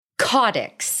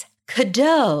Caudex,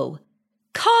 Cadeau,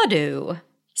 Caudu,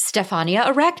 Stephania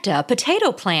erecta,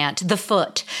 potato plant, the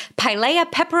foot, Pilea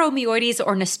peperomioides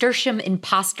or Nasturtium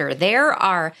imposter. There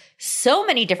are so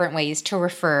many different ways to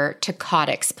refer to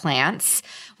Caudex plants,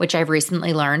 which I've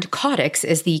recently learned Caudex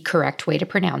is the correct way to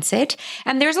pronounce it.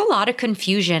 And there's a lot of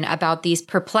confusion about these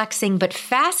perplexing but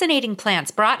fascinating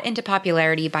plants brought into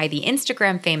popularity by the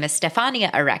Instagram famous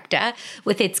Stephania erecta,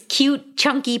 with its cute,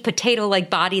 chunky,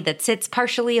 potato-like body that sits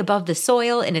partially above the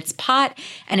soil in its pot,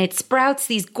 and it sprouts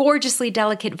these gorgeously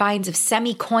delicate vines of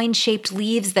semi-coin-shaped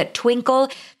leaves that twinkle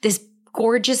this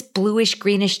gorgeous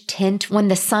bluish-greenish tint when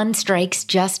the sun strikes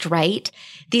just right.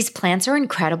 These plants are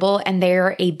incredible and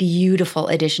they're a beautiful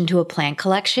addition to a plant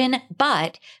collection,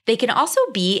 but they can also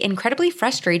be incredibly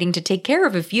frustrating to take care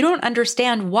of if you don't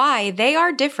understand why they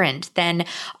are different than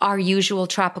our usual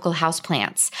tropical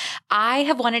houseplants. I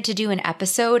have wanted to do an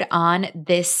episode on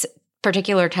this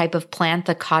particular type of plant,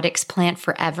 the Caudex plant,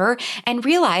 forever, and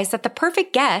realize that the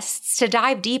perfect guests to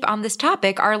dive deep on this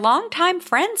topic are longtime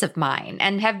friends of mine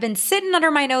and have been sitting under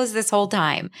my nose this whole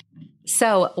time.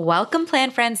 So welcome,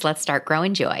 plant friends. Let's start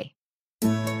growing joy.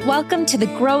 Welcome to the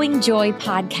Growing Joy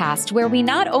podcast, where we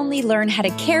not only learn how to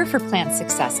care for plants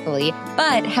successfully,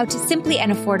 but how to simply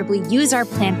and affordably use our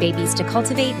plant babies to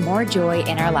cultivate more joy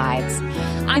in our lives.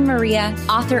 I'm Maria,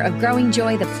 author of Growing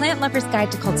Joy, The Plant Lover's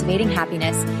Guide to Cultivating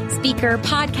Happiness, speaker,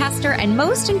 podcaster, and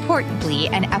most importantly,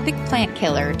 an epic plant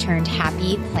killer turned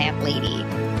happy plant lady.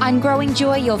 On Growing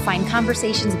Joy, you'll find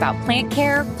conversations about plant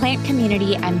care, plant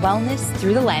community, and wellness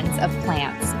through the lens of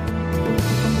plants.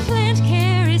 Plant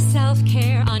care is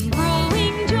self-care on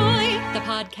Growing Joy, the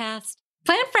podcast.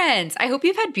 Plant friends, I hope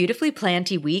you've had beautifully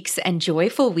planty weeks and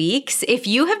joyful weeks. If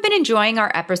you have been enjoying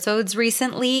our episodes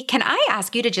recently, can I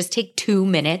ask you to just take 2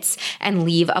 minutes and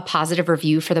leave a positive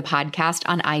review for the podcast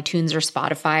on iTunes or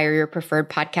Spotify or your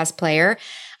preferred podcast player?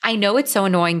 I know it's so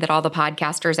annoying that all the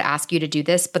podcasters ask you to do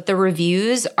this, but the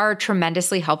reviews are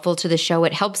tremendously helpful to the show.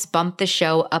 It helps bump the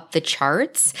show up the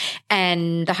charts.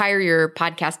 And the higher your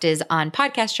podcast is on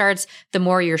podcast charts, the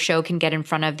more your show can get in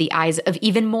front of the eyes of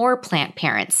even more plant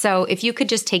parents. So if you could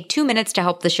just take 2 minutes to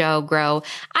help the show grow,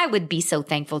 I would be so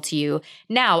thankful to you.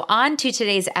 Now, on to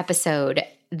today's episode.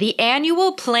 The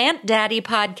annual Plant Daddy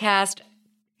podcast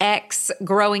X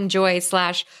Growing Joy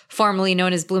 / formerly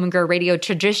known as Bloom and Grow Radio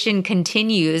tradition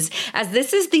continues, as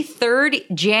this is the third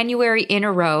January in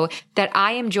a row that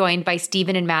I am joined by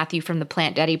Stephen and Matthew from the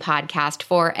Plant Daddy podcast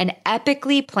for an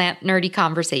epically plant nerdy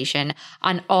conversation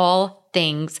on all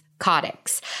things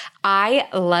Caudex. I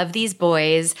love these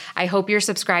boys. I hope you're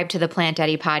subscribed to the Plant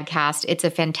Daddy podcast. It's a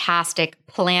fantastic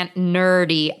plant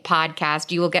nerdy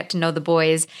podcast. You will get to know the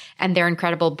boys and their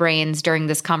incredible brains during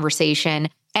this conversation.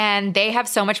 And they have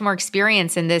so much more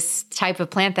experience in this type of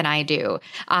plant than I do.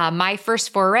 My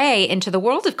first foray into the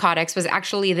world of Caudex was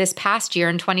actually this past year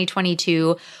in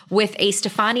 2022 with a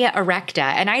Stephania erecta.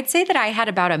 And I'd say that I had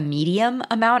about a medium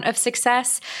amount of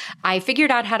success. I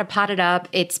figured out how to pot it up.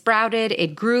 It sprouted.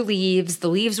 It grew leaves. The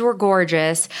leaves were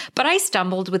gorgeous, but I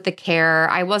stumbled with the care.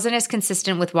 I wasn't as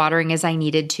consistent with watering as I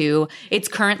needed to. It's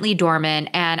currently dormant,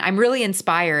 and I'm really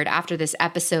inspired after this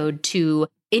episode to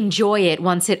enjoy it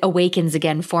once it awakens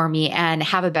again for me and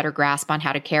have a better grasp on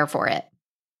how to care for it.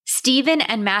 Stephen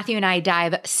and Matthew and I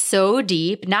dive so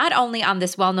deep, not only on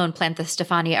this well-known plant, the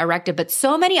Stephania erecta, but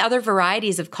so many other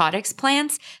varieties of Caudex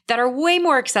plants that are way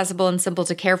more accessible and simple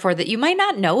to care for that you might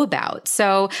not know about.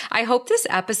 So I hope this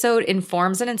episode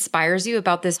informs and inspires you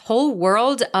about this whole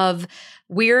world of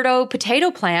weirdo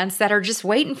potato plants that are just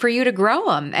waiting for you to grow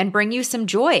them and bring you some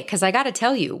joy. Because I got to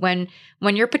tell you, when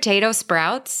your potato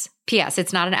sprouts, P.S.,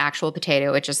 it's not an actual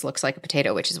potato. It just looks like a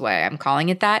potato, which is why I'm calling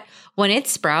it that. When it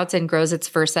sprouts and grows its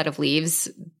first set of leaves,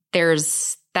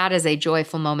 that is a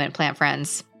joyful moment, plant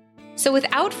friends. So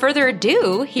without further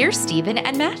ado, here's Stephen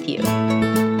and Matthew.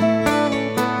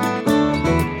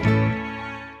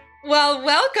 Well,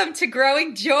 welcome to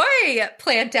Growing Joy,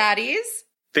 Plant Daddies.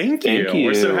 Thank you.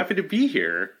 We're so happy to be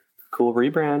here. Cool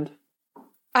rebrand.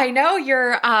 I know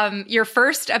your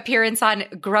first appearance on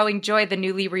Growing Joy, the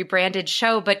newly rebranded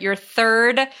show, but your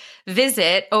third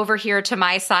visit over here to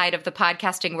my side of the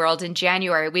podcasting world in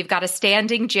January. We've got a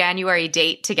standing January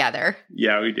date together.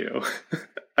 Yeah, we do.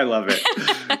 I love it.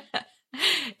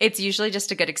 It's usually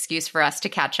just a good excuse for us to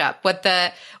catch up. What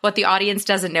the audience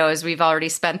doesn't know is we've already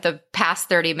spent the past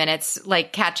 30 minutes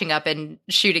like catching up and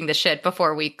shooting the shit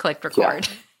before we clicked record.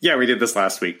 Yeah, we did this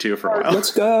last week too for a while.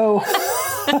 Let's go.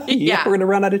 Yeah, we're going to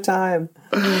run out of time.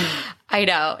 I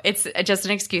know. It's just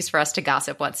an excuse for us to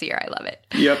gossip once a year. I love it.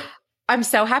 Yep. I'm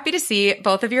so happy to see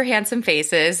both of your handsome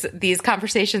faces. These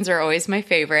conversations are always my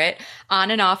favorite,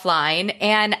 on and offline.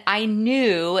 And I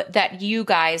knew that you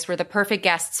guys were the perfect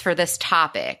guests for this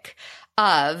topic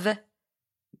of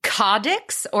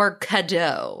Codex or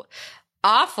Cadeau.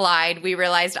 Offline, we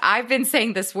realized I've been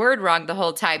saying this word wrong the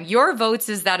whole time. Your votes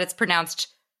is that it's pronounced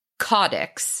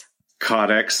Codex.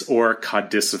 Codex or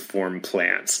caudiciform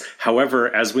plants.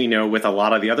 However, as we know with a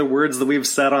lot of the other words that we've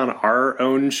said on our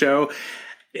own show,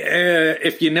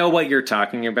 if you know what you're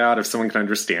talking about, if someone can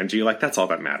understand you, like, that's all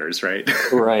that matters, right?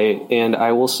 Right. And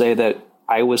I will say that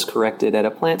I was corrected at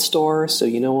a plant store, so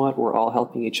you know what? We're all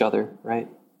helping each other, right?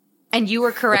 And you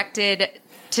were corrected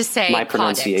to say my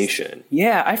pronunciation. Codex.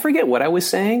 Yeah, I forget what I was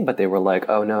saying, but they were like,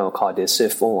 oh no,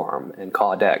 caudiciform and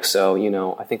codex. So, you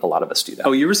know, I think a lot of us do that.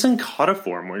 Oh, you were saying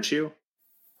caudiform, weren't you?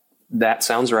 That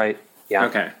sounds right. Yeah.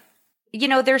 Okay. You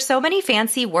know, there's so many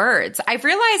fancy words. I've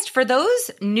realized for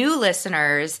those new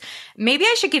listeners, maybe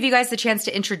I should give you guys the chance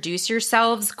to introduce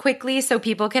yourselves quickly so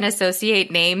people can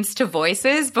associate names to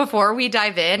voices before we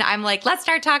dive in. I'm like, let's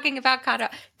start talking about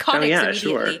Codex immediately.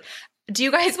 Sure. Do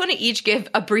you guys want to each give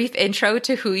a brief intro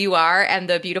to who you are and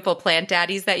the beautiful plant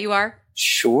daddies that you are?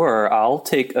 Sure, I'll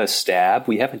take a stab.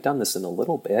 We haven't done this in a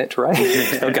little bit,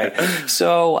 right? Okay,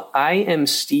 so I am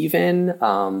Steven,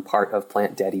 part of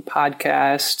Plant Daddy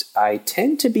Podcast. I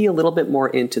tend to be a little bit more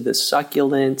into the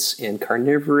succulents and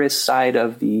carnivorous side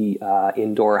of the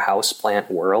indoor houseplant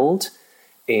world.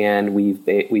 And we've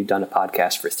done a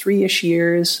podcast for 3-ish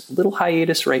years, a little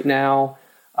hiatus right now.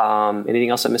 Anything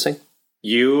else I'm missing?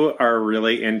 You are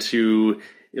really into,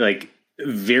 like,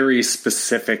 very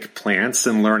specific plants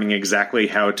and learning exactly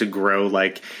how to grow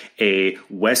like a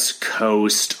West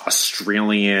Coast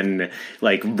Australian,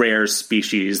 like, rare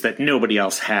species that nobody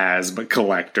else has but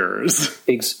collectors.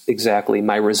 Exactly.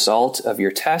 My result of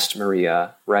your test,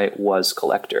 Maria, right, was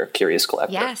curious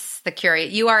collector. Yes, the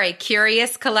curious. You are a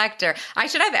curious collector. I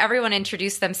should have everyone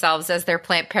introduce themselves as their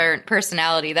plant parent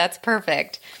personality. That's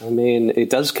perfect. I mean, it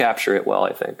does capture it well,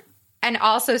 I think. And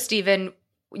also, Steven,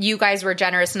 you guys were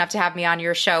generous enough to have me on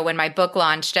your show when my book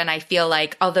launched. And I feel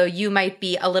like although you might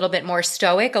be a little bit more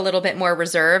stoic, a little bit more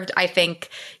reserved, I think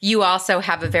you also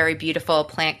have a very beautiful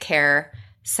plant care,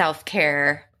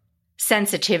 self-care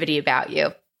sensitivity about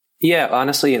you. Yeah,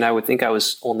 honestly, and I would think I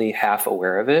was only half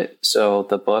aware of it. So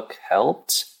the book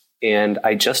helped. And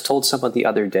I just told someone the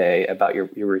other day about your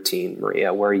routine,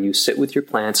 Maria, where you sit with your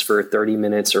plants for 30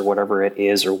 minutes or whatever it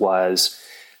is or was.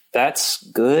 That's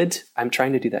good. I'm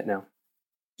trying to do that now.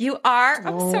 You are?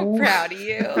 I'm so proud of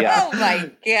you. Yeah. Oh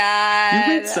my God.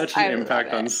 You made such an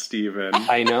impact on Steven.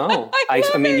 I know.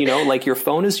 I mean, you know, like, your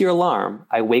phone is your alarm.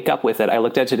 I wake up with it. I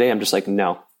looked at it today. I'm just like,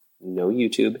 no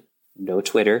YouTube, no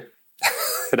Twitter.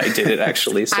 And I did it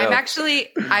actually. So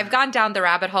I've gone down the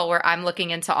rabbit hole where I'm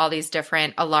looking into all these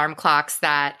different alarm clocks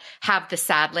that have the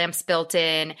sad lamps built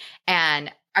in,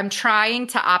 and I'm trying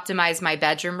to optimize my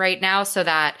bedroom right now so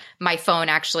that my phone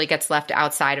actually gets left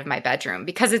outside of my bedroom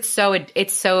because it's so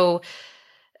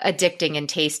addicting and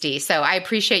tasty. So I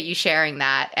appreciate you sharing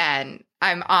that, and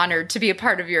I'm honored to be a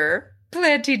part of your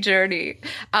planty journey.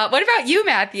 What about you,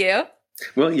 Matthew?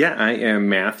 Well, yeah, I am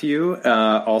Matthew,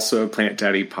 also a Plant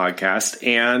Daddy Podcast,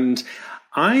 and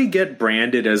I get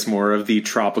branded as more of the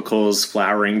tropicals,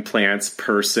 flowering plants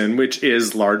person, which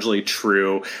is largely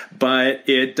true, but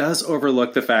it does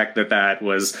overlook the fact that that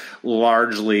was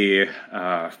largely,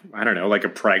 like a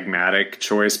pragmatic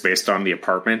choice based on the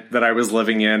apartment that I was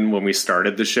living in when we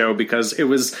started the show, because it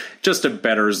was just a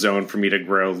better zone for me to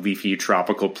grow leafy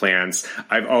tropical plants.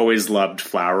 I've always loved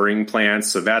flowering plants,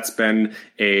 so that's been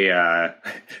a,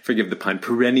 forgive the pun,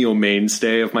 perennial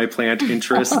mainstay of my plant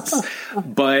interests.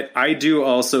 But I do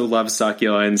also love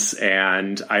succulents,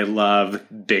 and I love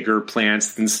bigger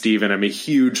plants than Steven. I'm a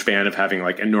huge fan of having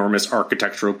like enormous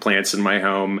architectural plants in my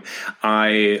home.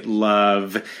 I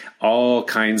love all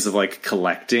kinds of like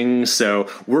collecting. So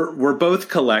we're both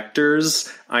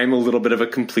collectors. I'm a little bit of a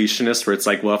completionist where it's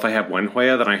like, well, if I have one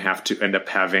Hoya, then I have to end up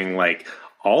having like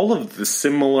all of the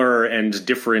similar and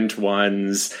different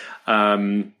ones.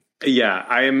 I'm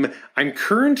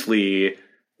currently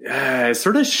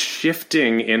sort of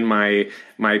shifting in my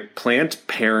plant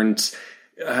parent,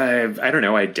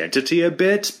 identity a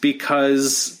bit,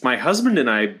 because my husband and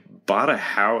I bought a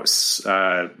house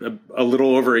a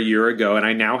little over a year ago, and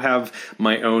I now have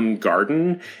my own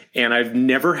garden, and I've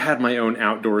never had my own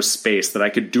outdoor space that I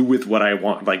could do with what I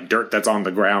want, like dirt that's on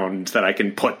the ground that I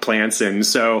can put plants in.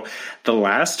 So the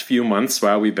last few months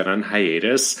while we've been on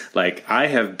hiatus, like I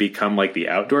have become like the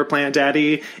outdoor plant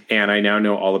daddy, and I now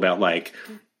know all about like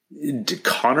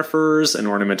conifers and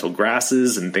ornamental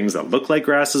grasses and things that look like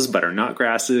grasses but are not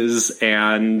grasses.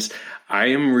 And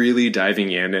I am really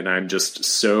diving in, and I'm just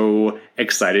so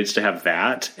excited to have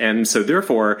that. And so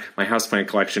therefore, my houseplant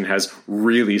collection has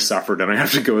really suffered, and I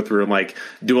have to go through and like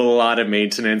do a lot of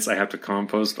maintenance. I have to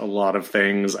compost a lot of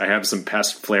things. I have some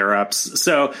pest flare-ups.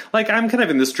 So like I'm kind of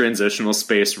in this transitional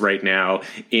space right now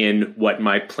in what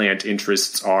my plant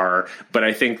interests are. But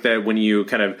I think that when you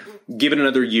kind of give it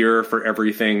another year for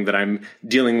everything that I'm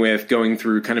dealing with, going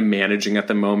through, kind of managing at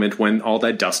the moment, when all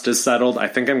that dust is settled, I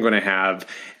think I'm going to have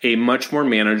a much more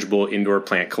manageable indoor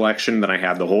plant collection than I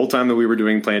had the whole time that we were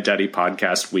doing Plant Daddy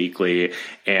Podcast Weekly.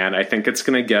 And I think it's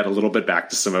going to get a little bit back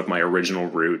to some of my original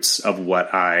roots of what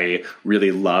I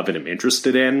really love and am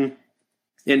interested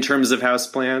in terms of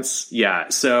houseplants. Yeah,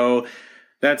 so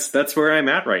that's where I'm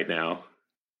at right now.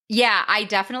 Yeah, I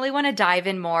definitely want to dive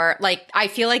in more. Like, I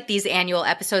feel like these annual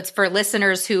episodes, for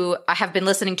listeners who have been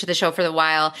listening to the show for a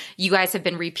while, you guys have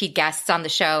been repeat guests on the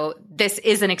show. This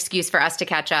is an excuse for us to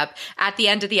catch up. At the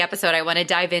end of the episode, I want to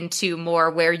dive into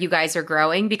more where you guys are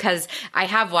growing, because I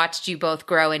have watched you both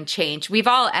grow and change. We've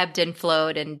all ebbed and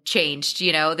flowed and changed,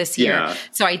 this year. Yeah.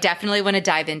 So I definitely want to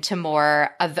dive into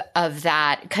more of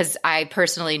that, because I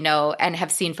personally know and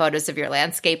have seen photos of your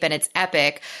landscape, and it's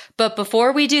epic. But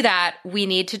before we do that, we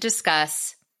need to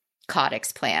discuss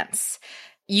Caudex plants.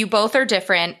 You both are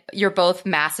different. You're both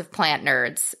massive plant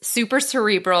nerds, super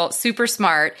cerebral, super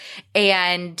smart,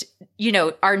 and,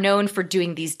 are known for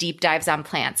doing these deep dives on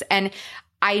plants. And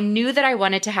I knew that I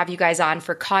wanted to have you guys on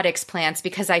for Caudex plants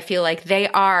because I feel like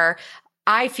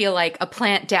a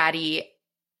Plant Daddy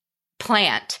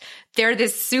plant. They're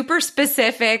this super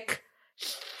specific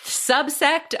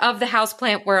subsect of the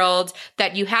houseplant world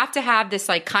that you have to have this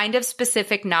like kind of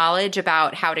specific knowledge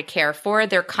about how to care for.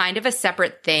 They're kind of a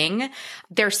separate thing.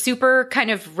 They're super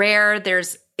kind of rare.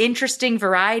 There's interesting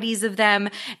varieties of them,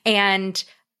 and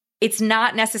it's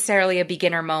not necessarily a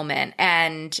beginner moment.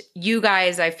 And you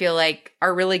guys, I feel like,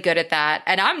 are really good at that.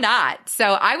 And I'm not.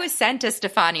 So I was sent to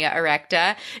Stephania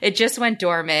erecta. It just went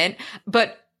dormant.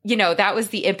 But that was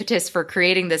the impetus for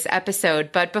creating this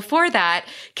episode. But before that,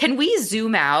 can we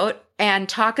zoom out and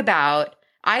talk about,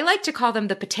 I like to call them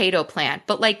the potato plant,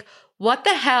 but like, what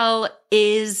the hell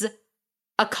is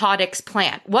a Caudex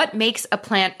plant? What makes a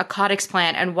plant a Caudex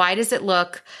plant, and why does it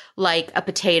look like a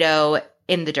potato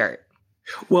in the dirt?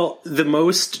 Well, the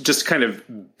most just kind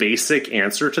of basic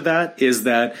answer to that is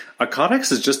that a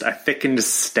Caudex is just a thickened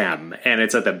stem, and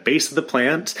it's at the base of the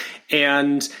plant.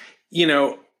 And,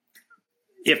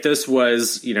 if this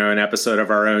was, an episode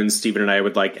of our own, Stephen and I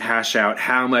would like hash out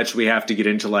how much we have to get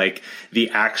into like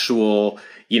the actual,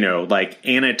 like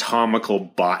anatomical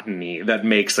botany that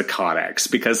makes a Caudex,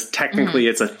 because technically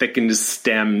it's a thickened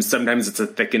stem. Sometimes it's a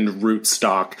thickened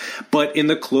rootstock, but in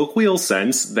the colloquial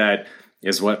sense, that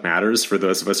is what matters for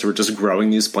those of us who are just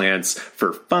growing these plants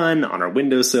for fun on our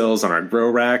windowsills, on our grow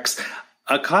racks.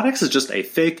 A Caudex is just a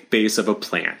thick base of a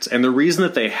plant. And the reason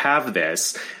that they have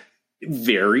this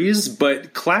varies,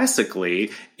 but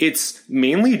classically, it's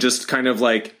mainly just kind of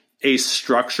like a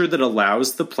structure that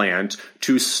allows the plant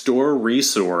to store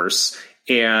resource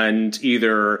and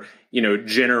either,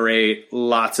 generate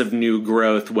lots of new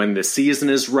growth when the season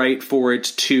is right for it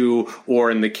to,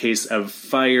 or in the case of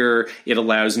fire, it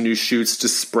allows new shoots to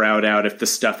sprout out if the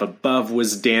stuff above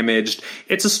was damaged.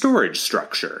 It's a storage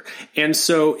structure. And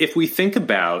so if we think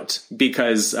about,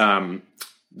 because,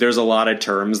 there's a lot of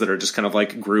terms that are just kind of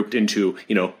like grouped into,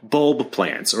 bulb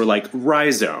plants or like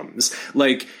rhizomes.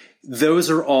 Like those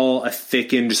are all a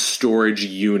thickened storage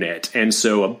unit. And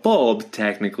so a bulb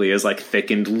technically is like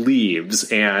thickened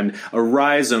leaves, and a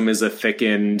rhizome is a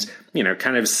thickened,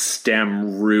 kind of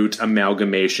stem root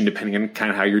amalgamation, depending on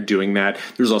kind of how you're doing that.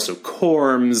 There's also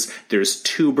corms, there's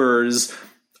tubers,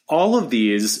 all of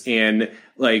these in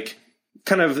like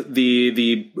kind of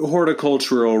the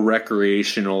horticultural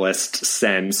recreationalist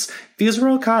sense, these are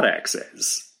all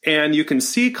Caudexes. And you can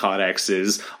see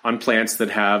Caudexes on plants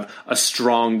that have a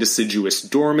strong deciduous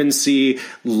dormancy,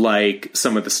 like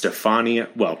some of the Stephania,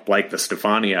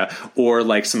 or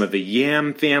like some of the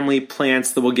yam family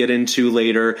plants that we'll get into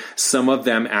later. Some of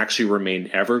them actually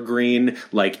remain evergreen,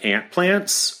 like ant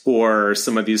plants, or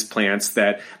some of these plants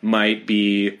that might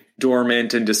be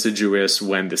dormant and deciduous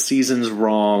when the season's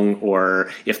wrong,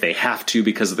 or if they have to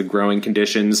because of the growing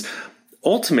conditions.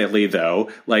 Ultimately,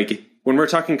 though, like when we're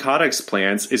talking Caudex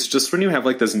plants, it's just when you have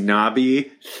like this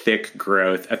knobby, thick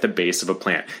growth at the base of a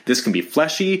plant. This can be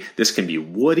fleshy, this can be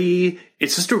woody.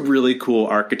 It's just a really cool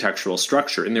architectural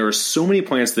structure. And there are so many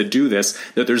plants that do this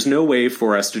that there's no way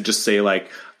for us to just say like,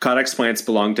 Caudex plants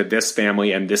belong to this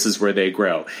family and this is where they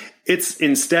grow. It's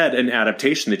instead an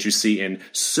adaptation that you see in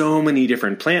so many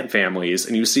different plant families,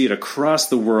 and you see it across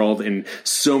the world in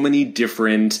so many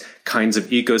different kinds of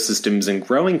ecosystems and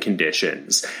growing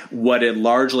conditions. What it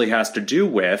largely has to do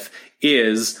with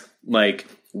is, like,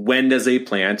 when does a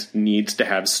plant need to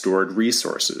have stored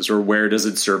resources, or where does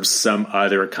it serve some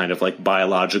other kind of like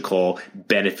biological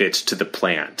benefit to the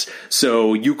plant?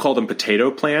 So you call them potato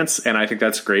plants, and I think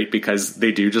that's great because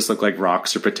they do just look like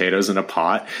rocks or potatoes in a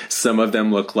pot. Some of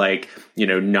them look like,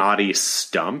 knotty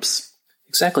stumps.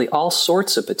 Exactly. All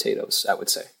sorts of potatoes, I would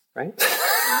say, right?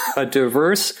 A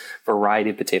diverse variety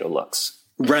of potato looks.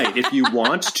 Right. If you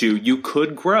want to, you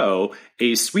could grow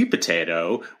a sweet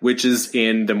potato, which is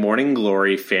in the morning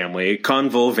glory family,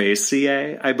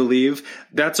 Convolvaceae, I believe.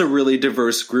 That's a really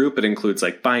diverse group. It includes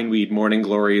like bindweed, morning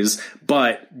glories,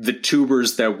 but the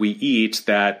tubers that we eat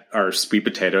that are sweet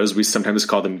potatoes, we sometimes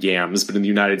call them yams, but in the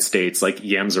United States, like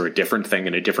yams are a different thing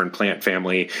in a different plant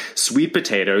family. Sweet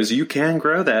potatoes, you can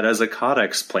grow that as a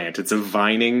caudex plant. It's a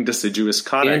vining deciduous caudex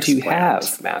plant. And you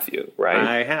have, Matthew, right?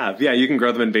 I have. Yeah, you can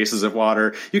grow them in vases of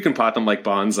water. You can pot them like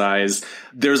bonsais.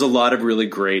 There's a lot of really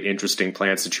great, interesting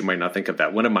plants that you might not think of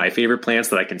that. One of my favorite plants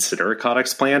that I consider a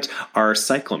caudex plant are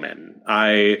cyclamen.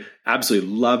 I absolutely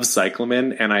love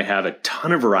cyclamen, and I have a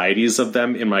ton of varieties of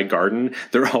them in my garden.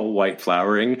 They're all white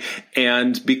flowering.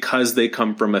 And because they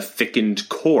come from a thickened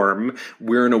corm,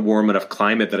 we're in a warm enough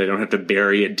climate that I don't have to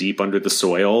bury it deep under the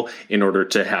soil in order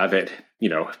to have it,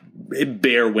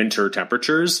 bear winter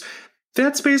temperatures.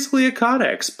 That's basically a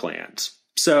caudex plant.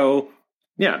 So,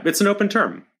 yeah, it's an open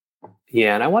term.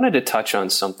 Yeah, and I wanted to touch on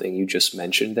something you just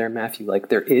mentioned there, Matthew. Like,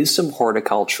 there is some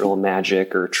horticultural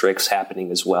magic or tricks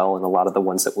happening as well, and a lot of the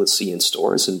ones that we'll see in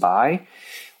stores and buy.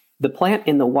 The plant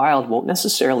in the wild won't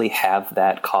necessarily have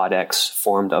that caudex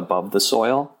formed above the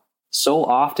soil. So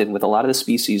often, with a lot of the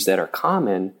species that are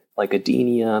common, like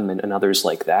Adenium and others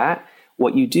like that,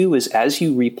 what you do is as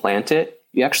you replant it,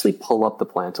 you actually pull up the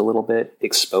plant a little bit,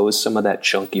 expose some of that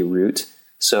chunky root.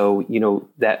 So,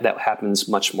 that happens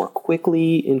much more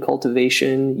quickly in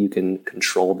cultivation. You can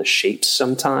control the shapes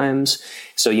sometimes.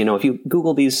 So, if you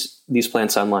Google these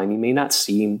plants online, you may not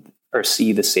see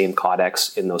the same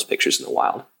caudex in those pictures in the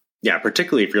wild. Yeah,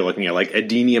 particularly if you're looking at like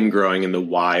Adenium growing in the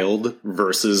wild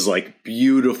versus like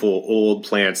beautiful old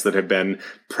plants that have been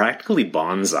practically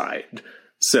bonsai'd.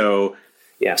 So,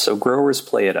 yeah, so growers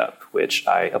play it up, which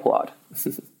I applaud.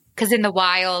 Because in the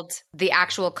wild, the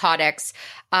actual caudex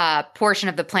portion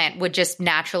of the plant would just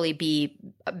naturally be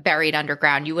buried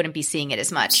underground. You wouldn't be seeing it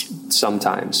as much.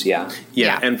 Sometimes, yeah.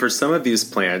 Yeah, and for some of these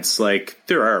plants, like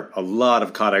there are a lot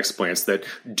of caudex plants that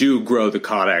do grow the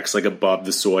caudex like above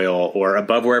the soil or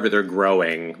above wherever they're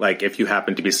growing. Like if you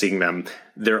happen to be seeing them,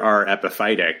 there are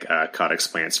epiphytic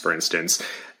caudex plants, for instance.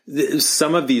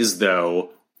 Some of these,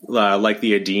 though, like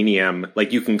the Adenium,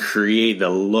 like you can create the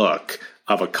look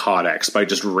of a caudex by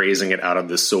just raising it out of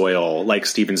the soil, like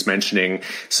Stephen's mentioning.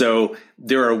 So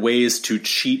there are ways to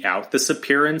cheat out this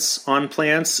appearance on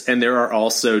plants, and there are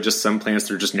also just some plants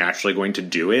that are just naturally going to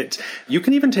do it. You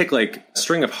can even take like a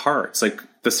string of hearts, like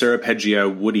the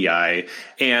Ceropegia woodii,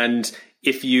 and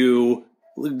if you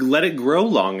let it grow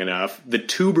long enough, the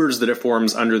tubers that it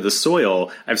forms under the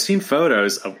soil, I've seen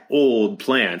photos of old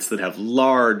plants that have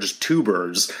large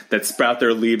tubers that sprout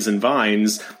their leaves and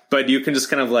vines, but you can just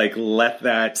kind of like let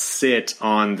that sit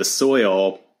on the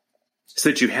soil so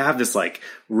that you have this like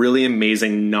really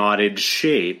amazing knotted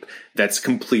shape that's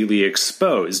completely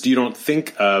exposed. You don't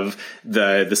think of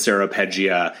the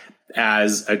Ceropegia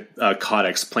as a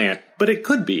caudex plant, but it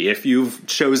could be if you've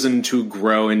chosen to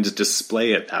grow and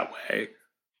display it that way.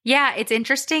 Yeah, it's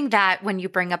interesting that when you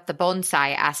bring up the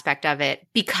bonsai aspect of it,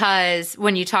 because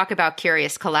when you talk about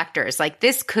curious collectors, like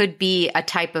this could be a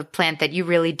type of plant that you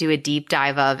really do a deep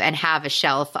dive of and have a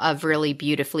shelf of really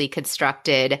beautifully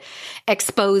constructed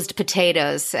exposed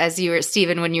potatoes. As you were,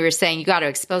 Stephen, when you were saying you got to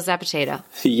expose that potato.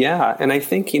 Yeah. And I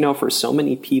think, for so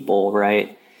many people,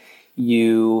 right,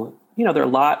 there are a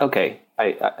lot. Okay.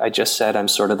 I just said I'm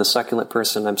sort of the succulent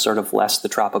person. I'm sort of less the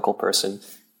tropical person.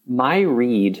 My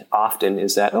read often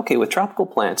is that, okay, with tropical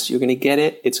plants, you're going to get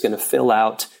it. It's going to fill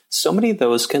out. So many of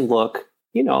those can look,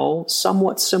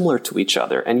 somewhat similar to each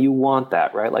other. And you want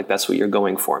that, right? Like that's what you're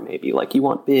going for maybe. Like you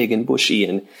want big and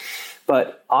bushy.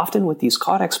 But often with these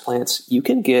caudex plants, you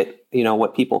can get,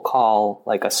 what people call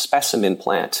like a specimen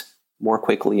plant more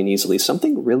quickly and easily.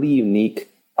 Something really unique,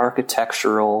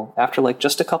 architectural. After like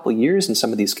just a couple of years in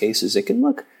some of these cases, it can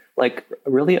look like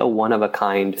really a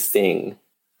one-of-a-kind thing.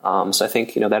 So I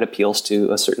think, that appeals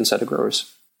to a certain set of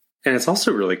growers. And it's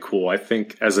also really cool, I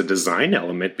think, as a design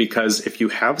element, because if you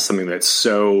have something that's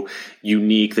so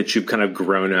unique that you've kind of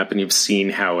grown up and you've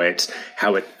seen how it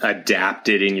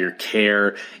adapted in your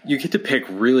care, you get to pick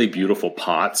really beautiful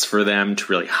pots for them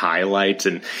to really highlight.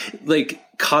 And like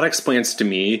Codex plants, to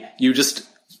me,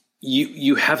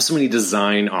 you have so many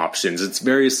design options. It's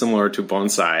very similar to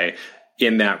bonsai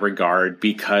in that regard,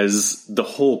 because the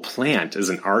whole plant is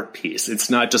an art piece. It's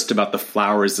not just about the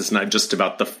flowers. It's not just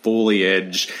about the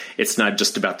foliage. It's not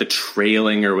just about the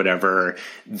trailing or whatever.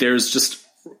 There's just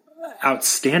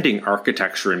outstanding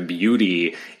architecture and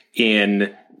beauty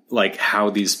in like how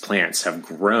these plants have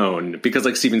grown, because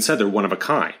like Stephen said, they're one of a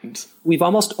kind. We've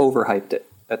almost overhyped it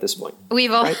at this point.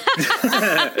 Right?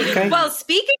 Okay. Well,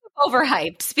 speaking of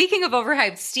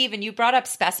overhyped, Stephen, you brought up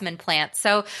specimen plants.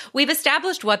 So we've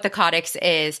established what the Codex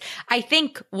is. I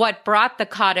think what brought the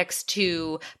Codex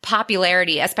to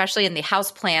popularity, especially in the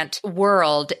houseplant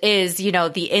world, is,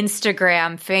 the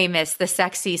Instagram famous, the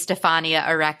sexy Stephania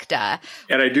erecta.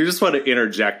 And I do just want to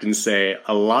interject and say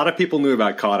a lot of people knew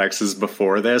about Codexes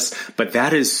before this, but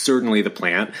that is certainly the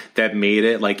plant that made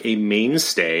it like a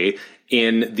mainstay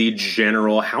in the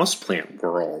general houseplant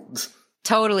world.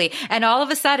 Totally. And all of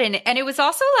a sudden, and it was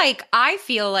also like, I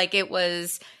feel like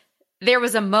there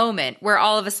was a moment where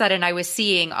all of a sudden I was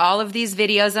seeing all of these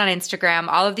videos on Instagram,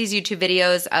 all of these YouTube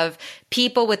videos of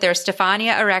people with their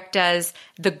Stephania erectas,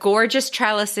 the gorgeous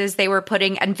trellises they were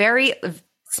putting, and very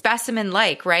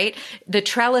specimen-like, right? The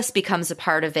trellis becomes a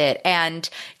part of it, and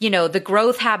the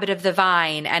growth habit of the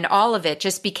vine, and all of it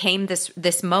just became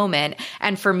this moment.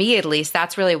 And for me, at least,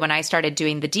 that's really when I started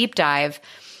doing the deep dive.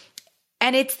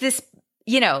 And it's this,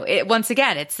 once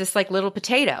again, it's this like little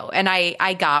potato, and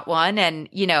I got one, and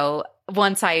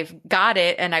once I got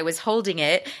it and I was holding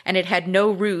it and it had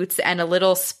no roots and a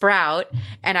little sprout,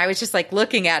 and I was just like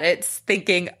looking at it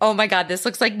thinking, oh my God, this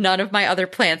looks like none of my other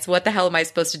plants. What the hell am I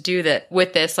supposed to do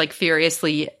with this? Like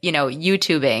furiously,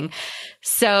 YouTubing.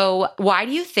 So why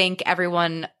do you think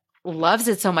everyone loves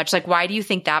it so much? Like, why do you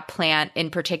think that plant in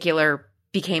particular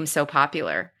became so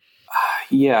popular?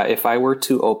 Yeah, if I were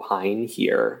to opine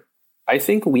here, I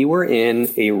think we were in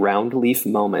a round leaf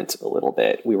moment a little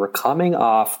bit. We were coming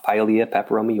off Pilea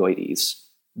peperomioides.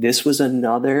 This was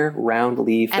another round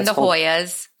leaf. And the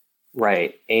Hoyas.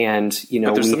 Right. And,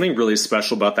 but there's something really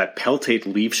special about that peltate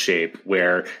leaf shape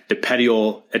where the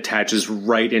petiole attaches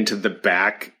right into the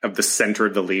back of the center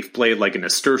of the leaf blade, like a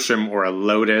nasturtium or a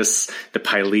lotus, the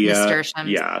Pilea. Nasturtium.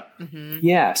 Yeah. Mm-hmm.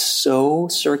 Yeah. So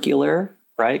circular,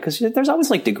 right? Because there's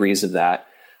always like degrees of that.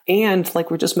 And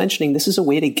like we're just mentioning, this is a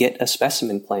way to get a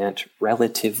specimen plant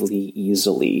relatively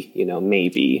easily,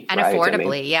 maybe. And right?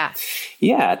 affordably, yeah.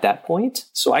 Yeah, at that point.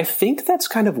 So I think that's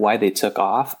kind of why they took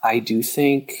off. I do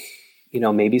think,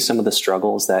 maybe some of the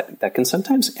struggles that can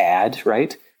sometimes add,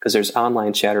 right? Because there's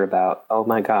online chatter about, oh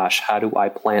my gosh, how do I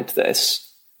plant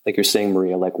this? Like you're saying,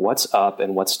 Maria, like what's up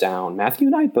and what's down? Matthew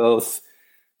and I both,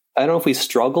 I don't know if we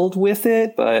struggled with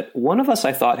it, but one of us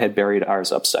I thought had buried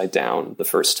ours upside down the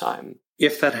first time.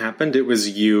 If that happened, it was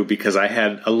you, because I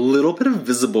had a little bit of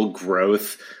visible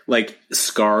growth, like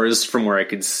scars from where I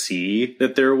could see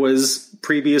that there was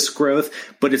previous growth,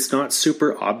 but it's not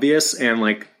super obvious. And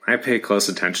like, I pay close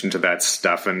attention to that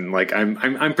stuff, and like,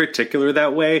 I'm particular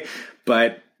that way,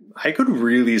 but I could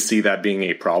really see that being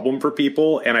a problem for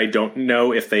people, and I don't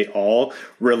know if they all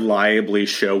reliably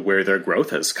show where their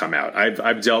growth has come out.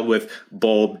 I've dealt with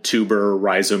bulb, tuber,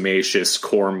 rhizomaceous,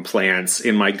 corm plants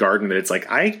in my garden that it's like,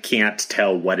 I can't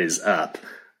tell what is up.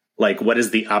 Like, what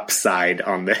is the upside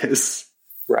on this?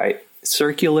 Right.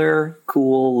 Circular,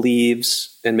 cool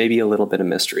leaves, and maybe a little bit of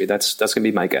mystery. That's going to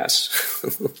be my guess.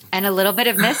 And a little bit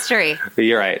of mystery.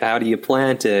 You're right. How do you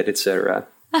plant it, etc.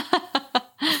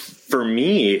 For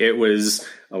me, it was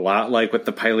a lot like with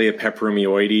the Pilea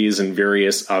peperomioides and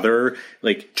various other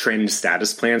like trend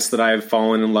status plants that I've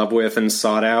fallen in love with and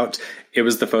sought out. It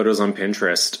was the photos on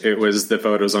Pinterest. It was the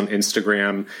photos on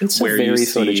Instagram. It's a very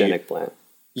photogenic plant.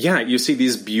 Yeah, you see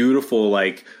these beautiful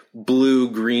like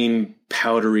blue-green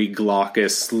powdery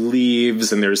glaucous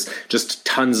leaves, and there's just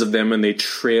tons of them, and they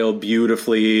trail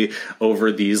beautifully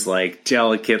over these like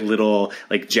delicate little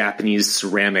like Japanese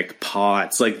ceramic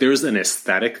pots. Like there's an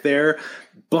aesthetic there.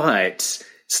 But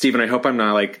Stephen, I hope I'm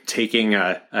not like taking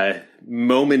a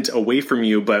moment away from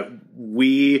you, but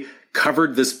we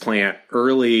covered this plant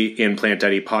early in Plant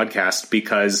Daddy podcast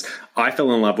because I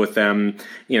fell in love with them.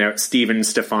 Stephen,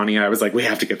 Stephania, I was like, we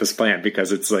have to get this plant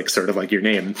because it's like sort of like your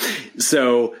name.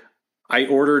 So I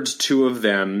ordered 2 of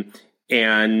them,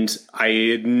 and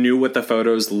I knew what the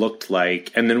photos looked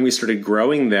like. And then we started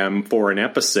growing them for an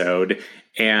episode,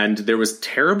 and there was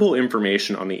terrible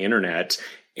information on the internet.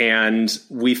 And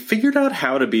we figured out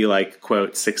how to be like,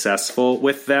 quote, successful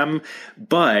with them.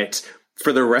 But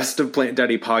for the rest of Plant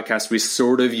Daddy podcast, we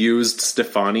sort of used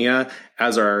Stephania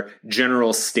as our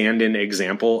general stand-in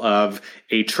example of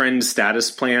a trend status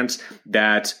plant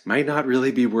that might not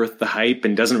really be worth the hype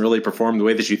and doesn't really perform the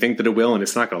way that you think that it will. And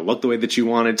it's not going to look the way that you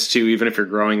want it to, even if you're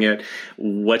growing it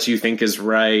what you think is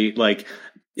right. Like,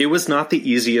 it was not the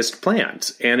easiest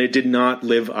plant, and it did not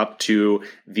live up to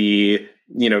the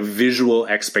visual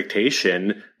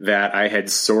expectation that I had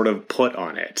sort of put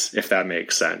on it, if that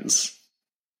makes sense.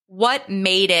 What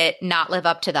made it not live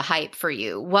up to the hype for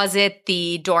you? Was it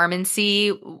the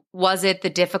dormancy? Was it the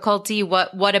difficulty?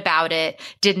 What about it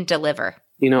didn't deliver?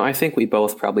 I think we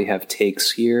both probably have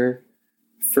takes here.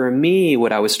 For me,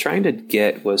 what I was trying to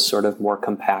get was sort of more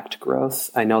compact growth.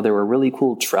 I know there were really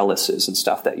cool trellises and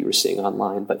stuff that you were seeing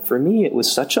online, but for me, it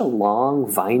was such a long,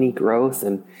 viney growth,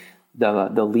 and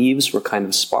the leaves were kind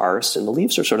of sparse, and the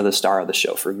leaves are sort of the star of the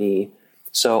show for me.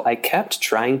 So I kept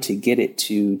trying to get it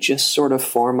to just sort of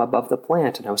form above the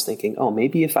plant. And I was thinking,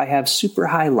 maybe if I have super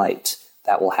high light,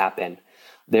 that will happen.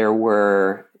 There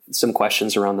were some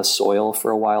questions around the soil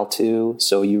for a while too.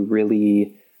 So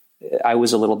I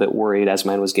was a little bit worried as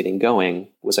mine was getting going.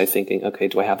 Was I thinking, okay,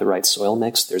 do I have the right soil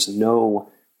mix? There's no,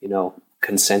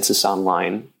 consensus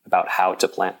online about how to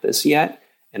plant this yet.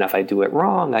 And if I do it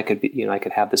wrong, I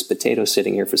could have this potato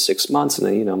sitting here for 6 months,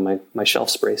 and then, my shelf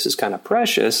space is kind of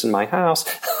precious in my house.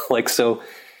 So.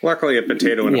 Luckily, a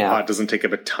potato in a pot doesn't take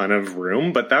up a ton of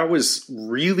room, but that was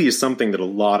really something that a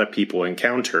lot of people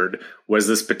encountered, was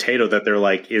this potato that they're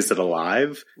like, is it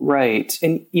alive? Right.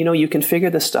 And, you can figure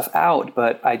this stuff out,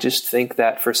 but I just think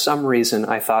that for some reason,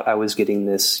 I thought I was getting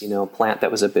this, plant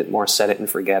that was a bit more set it and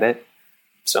forget it.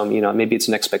 So, maybe it's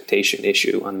an expectation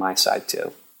issue on my side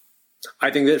too.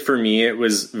 I think that for me, it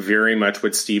was very much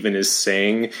what Stephen is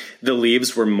saying. The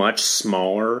leaves were much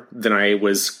smaller than I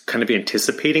was kind of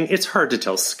anticipating. It's hard to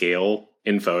tell scale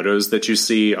in photos that you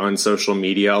see on social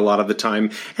media a lot of the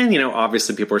time. And,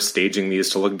 obviously people are staging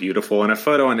these to look beautiful. And a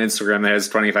photo on Instagram that has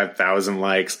 25,000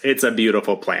 likes, it's a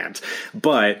beautiful plant.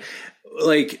 But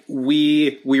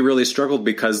we really struggled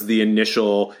because the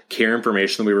initial care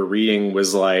information that we were reading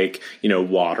was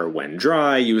water when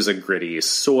dry, use a gritty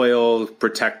soil,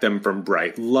 protect them from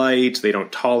bright light, they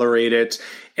don't tolerate it.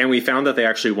 And we found that they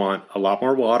actually want a lot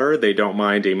more water. They don't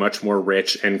mind a much more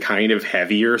rich and kind of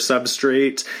heavier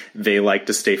substrate. They like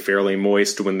to stay fairly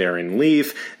moist when they're in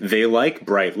leaf. They like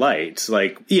bright light.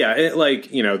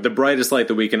 The brightest light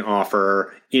that we can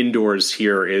offer indoors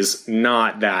here is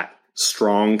not that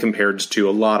strong compared to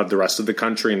a lot of the rest of the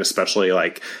country, and especially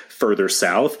further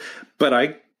south. But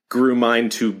I grew mine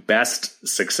to best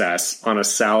success on a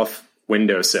south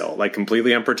windowsill,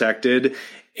 completely unprotected.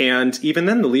 And even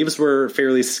then, the leaves were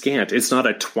fairly scant. It's not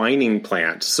a twining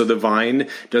plant, so the vine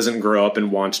doesn't grow up and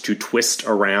want to twist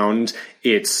around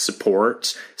its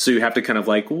support. So you have to kind of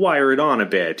wire it on a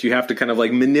bit. You have to kind of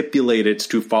manipulate it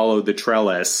to follow the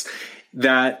trellis.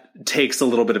 That takes a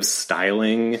little bit of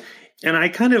styling. And I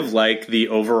kind of like the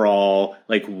overall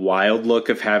wild look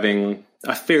of having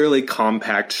a fairly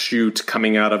compact shoot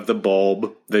coming out of the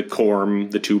bulb, the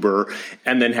corm, the tuber,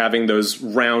 and then having those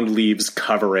round leaves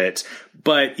cover it.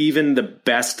 But even the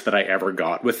best that I ever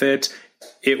got with it,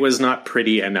 it was not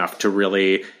pretty enough to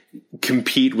really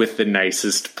compete with the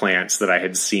nicest plants that I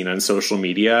had seen on social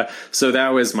media. So that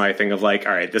was my thing of all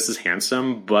right, this is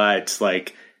handsome, but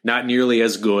not nearly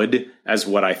as good as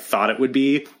what I thought it would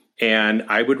be. And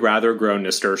I would rather grow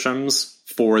nasturtiums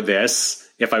for this.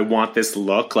 If I want this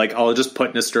look, I'll just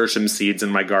put nasturtium seeds in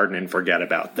my garden and forget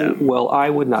about them. Well, I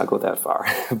would not go that far,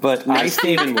 but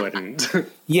Stephen wouldn't.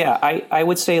 Yeah, I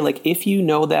would say if you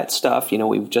know that stuff,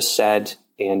 we've just said,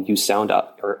 and you sound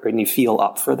up and you feel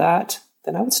up for that,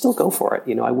 then I would still go for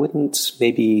it. I wouldn't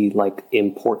maybe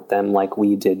import them like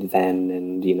we did then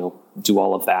and, do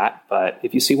all of that. But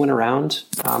if you see one around,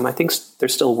 I think they're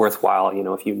still worthwhile,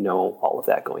 if you know all of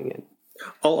that going in.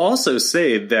 I'll also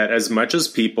say that as much as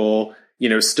people,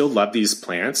 still love these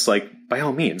plants, by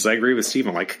all means, I agree with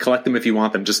Stephen, collect them if you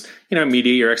want them. Just,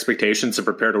 mediate your expectations and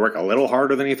prepare to work a little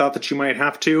harder than you thought that you might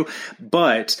have to.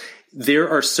 But there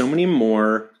are so many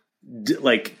more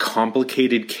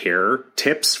complicated care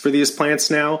tips for these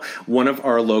plants now. One of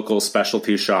our local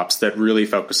specialty shops that really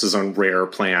focuses on rare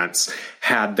plants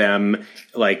had them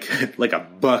like a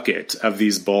bucket of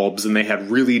these bulbs, and they had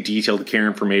really detailed care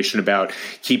information about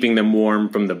keeping them warm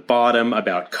from the bottom,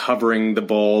 about covering the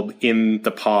bulb in the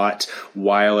pot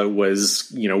while it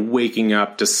was, waking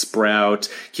up to sprout,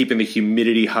 keeping the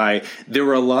humidity high. There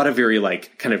were a lot of very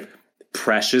kind of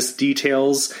precious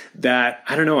details that,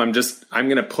 I don't know, I'm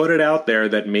going to put it out there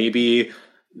that maybe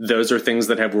those are things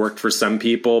that have worked for some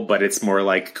people, but it's more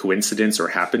like coincidence or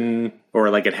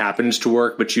like it happens to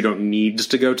work, but you don't need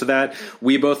to go to that.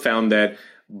 We both found that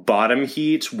bottom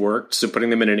heat worked. So putting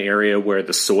them in an area where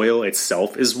the soil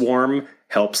itself is warm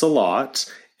helps a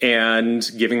lot, and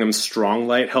giving them strong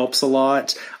light helps a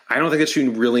lot. I don't think that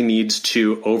you really need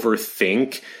to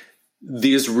overthink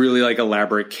these really like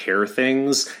elaborate care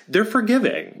things. They're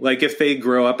forgiving. Like if they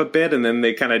grow up a bit and then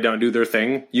they kind of don't do their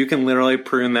thing, you can literally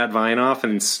prune that vine off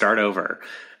and start over.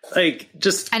 Like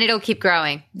just... And it'll keep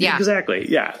growing. Yeah. Exactly.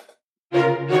 Yeah.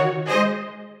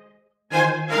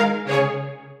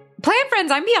 Plant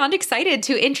friends, I'm beyond excited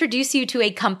to introduce you to a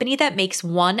company that makes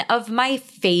one of my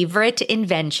favorite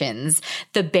inventions,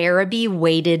 the Bearaby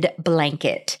weighted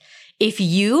blanket. If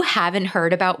you haven't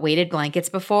heard about weighted blankets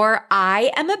before,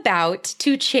 I am about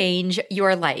to change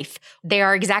your life. They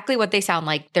are exactly what they sound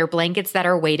like. They're blankets that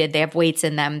are weighted. They have weights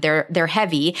in them. They're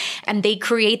heavy, and they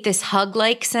create this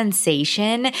hug-like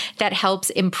sensation that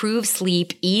helps improve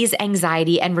sleep, ease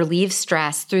anxiety, and relieve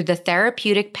stress through the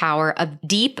therapeutic power of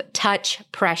deep touch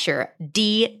pressure,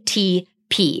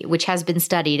 DTP, which has been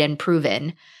studied and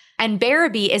proven. And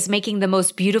Bearaby is making the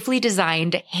most beautifully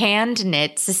designed,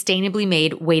 hand-knit, sustainably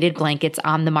made weighted blankets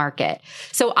on the market.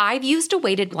 So I've used a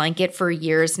weighted blanket for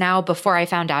years now before I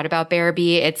found out about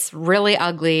Bearaby. It's really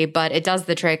ugly, but it does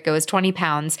the trick. It was 20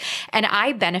 pounds. And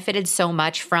I benefited so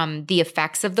much from the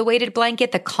effects of the weighted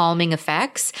blanket, the calming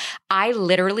effects. I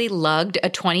literally lugged a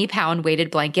 20-pound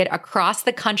weighted blanket across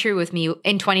the country with me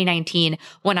in 2019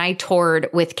 when I toured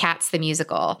with Cats the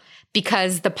Musical,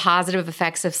 because the positive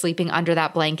effects of sleeping under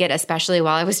that blanket, especially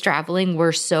while I was traveling,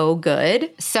 were so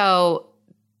good. So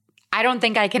I don't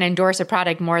think I can endorse a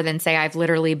product more than say I've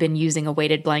literally been using a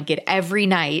weighted blanket every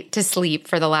night to sleep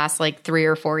for the last 3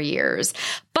 or 4 years.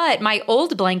 But my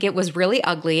old blanket was really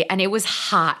ugly and it was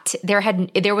hot.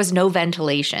 There was no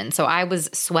ventilation. So I was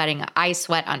sweating. I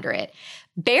sweat under it.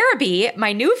 Bearaby,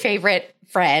 my new favorite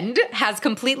friend, has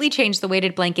completely changed the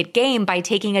weighted blanket game by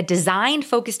taking a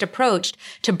design-focused approach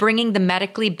to bringing the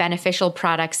medically beneficial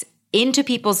products into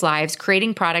people's lives,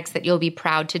 creating products that you'll be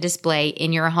proud to display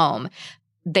in your home.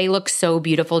 They look so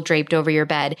beautiful draped over your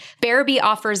bed. Bearaby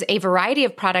offers a variety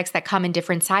of products that come in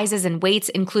different sizes and weights,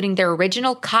 including their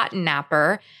original cotton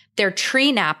napper, their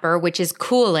tree napper, which is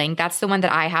cooling. That's the one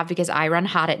that I have because I run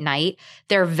hot at night.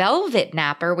 Their velvet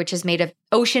napper, which is made of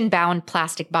ocean-bound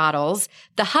plastic bottles.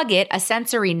 The Hugget, a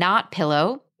sensory knot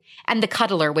pillow. And the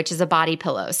Cuddler, which is a body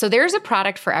pillow. So there's a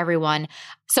product for everyone.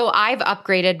 So I've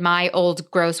upgraded my old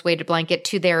gross weighted blanket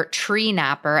to their tree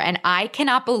napper, and I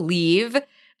cannot believe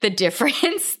the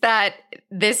difference that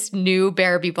this new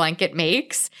Bearaby blanket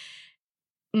makes.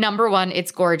 Number one,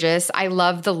 it's gorgeous. I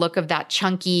love the look of that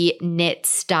chunky knit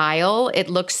style. It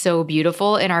looks so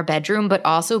beautiful in our bedroom, but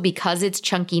also because it's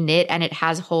chunky knit and it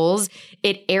has holes,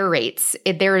 it aerates.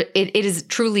 It is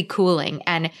truly cooling.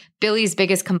 And Billy's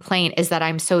biggest complaint is that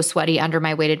I'm so sweaty under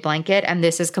my weighted blanket, and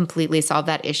this has completely solved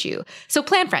that issue. So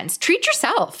plant friends, treat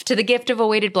yourself to the gift of a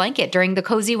weighted blanket during the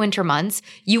cozy winter months.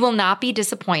 You will not be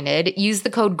disappointed. Use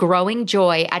the code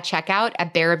GROWINGJOY at checkout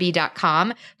at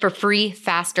Bearaby.com for free,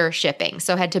 faster shipping.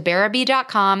 So head to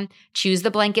Bearaby.com, choose the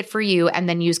blanket for you, and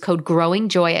then use code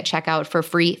GROWINGJOY at checkout for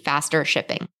free, faster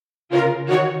shipping.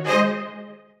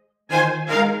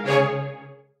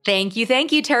 Thank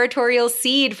you, Territorial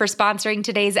Seed, for sponsoring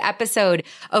today's episode.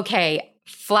 Okay,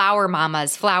 flower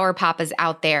mamas, flower papas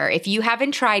out there, if you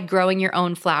haven't tried growing your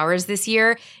own flowers this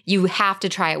year, you have to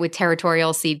try it with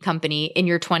Territorial Seed Company in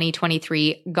your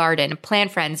 2023 garden.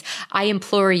 Plant friends, I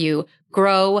implore you,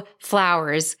 grow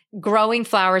flowers. Growing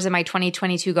flowers in my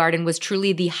 2022 garden was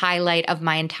truly the highlight of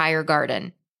my entire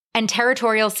garden. And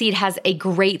Territorial Seed has a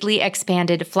greatly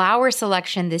expanded flower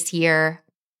selection this year.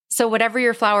 So whatever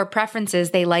your flower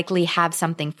preferences, they likely have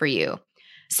something for you.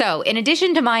 So in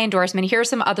addition to my endorsement, here are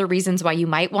some other reasons why you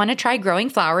might want to try growing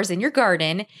flowers in your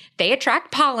garden. They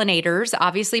attract pollinators.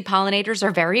 Obviously, pollinators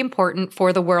are very important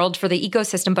for the world, for the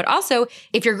ecosystem, but also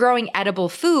if you're growing edible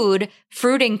food,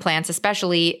 fruiting plants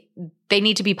especially, they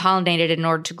need to be pollinated in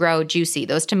order to grow juicy.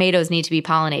 Those tomatoes need to be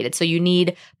pollinated. So you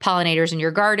need pollinators in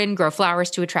your garden, grow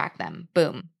flowers to attract them.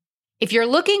 Boom. If you're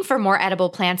looking for more edible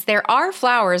plants, there are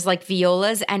flowers like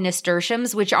violas and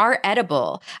nasturtiums, which are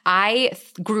edible. I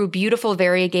grew beautiful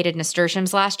variegated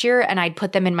nasturtiums last year, and I'd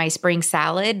put them in my spring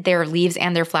salad, their leaves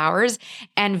and their flowers.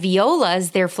 And violas,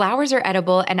 their flowers are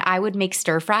edible, and I would make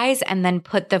stir fries and then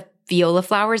put the viola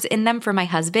flowers in them for my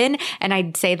husband, and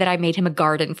I'd say that I made him a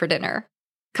garden for dinner,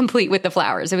 complete with the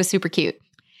flowers. It was super cute.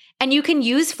 And you can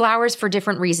use flowers for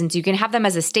different reasons. You can have them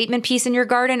as a statement piece in your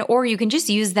garden, or you can just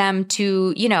use them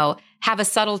to, have a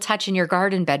subtle touch in your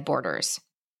garden bed borders.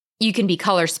 You can be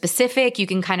color specific. You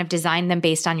can kind of design them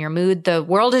based on your mood. The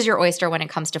world is your oyster when it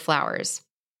comes to flowers.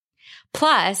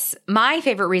 Plus, my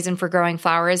favorite reason for growing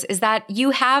flowers is that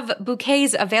you have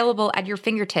bouquets available at your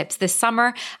fingertips. This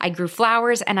summer, I grew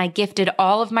flowers and I gifted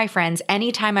all of my friends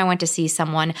anytime I went to see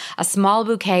someone a small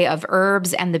bouquet of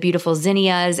herbs and the beautiful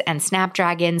zinnias and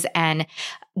snapdragons and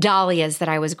dahlias that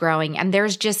I was growing. And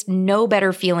there's just no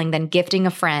better feeling than gifting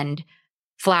a friend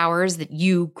flowers that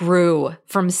you grew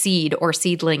from seed or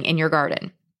seedling in your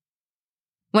garden.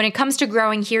 When it comes to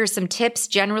growing, here are some tips.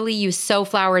 Generally, you sow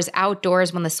flowers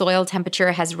outdoors when the soil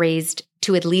temperature has raised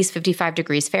to at least 55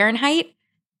 degrees Fahrenheit.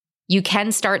 You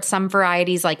can start some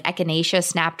varieties like echinacea,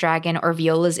 snapdragon, or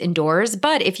violas indoors,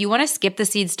 but if you want to skip the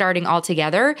seed starting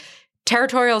altogether,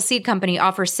 Territorial Seed Company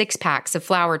offers 6-packs of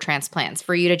flower transplants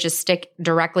for you to just stick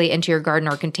directly into your garden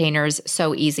or containers.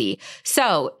 So easy.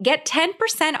 So get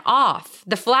 10% off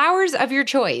the flowers of your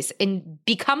choice and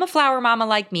become a flower mama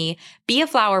like me. Be a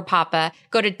flower papa.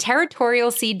 Go to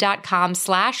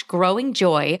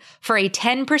territorialseed.com/growingjoy for a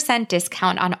 10%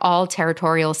 discount on all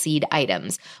Territorial Seed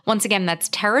items. Once again, that's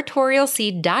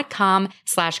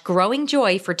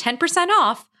territorialseed.com/growingjoy for 10%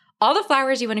 off all the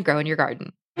flowers you want to grow in your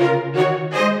garden.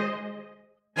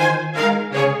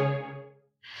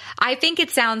 I think it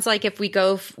sounds like if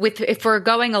we're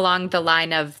going along the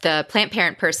line of the plant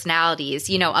parent personalities,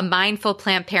 a mindful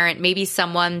plant parent, maybe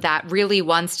someone that really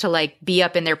wants to be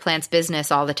up in their plant's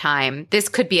business all the time. This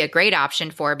could be a great option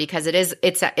for, because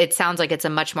it sounds like it's a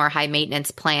much more high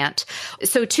maintenance plant.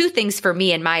 So 2 things for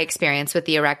me in my experience with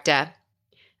the Erecta.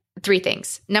 3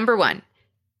 things. Number 1,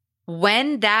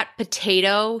 when that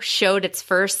potato showed its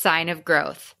first sign of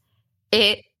growth,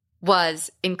 it was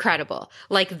incredible.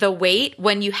 Like the wait,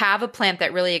 when you have a plant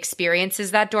that really experiences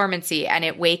that dormancy and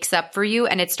it wakes up for you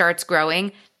and it starts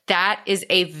growing, that is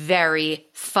a very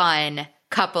fun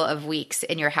couple of weeks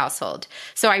in your household.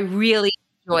 So I really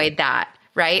enjoyed that,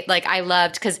 right? I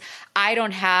loved, because I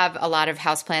don't have a lot of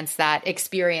houseplants that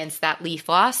experience that leaf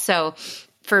loss. So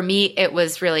for me, it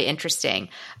was really interesting.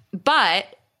 But,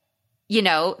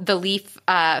 the leaf,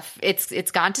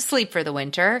 it's gone to sleep for the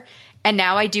winter. And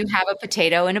now I do have a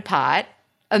potato in a pot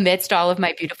amidst all of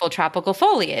my beautiful tropical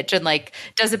foliage. And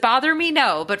does it bother me?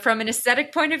 No. But from an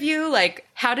aesthetic point of view,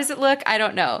 how does it look? I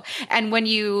don't know. And when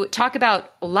you talk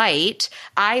about light,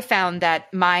 I found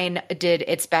that mine did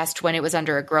its best when it was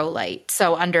under a grow light.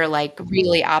 So under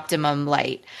really optimum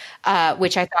light,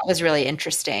 which I thought was really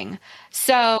interesting.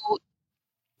 So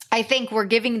I think we're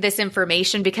giving this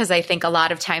information because I think a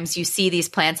lot of times you see these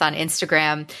plants on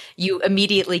Instagram, you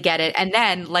immediately get it. And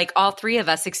then all 3 of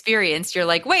us experienced, you're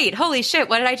like, wait, holy shit,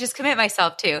 what did I just commit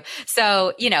myself to?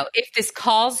 So, if this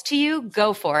calls to you,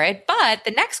 go for it. But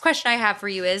the next question I have for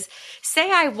you is, say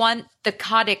I want the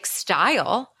Caudic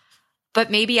style,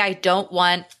 but maybe I don't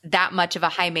want that much of a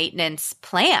high maintenance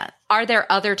plant. Are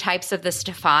there other types of the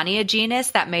Stephania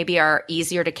genus that maybe are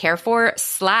easier to care for /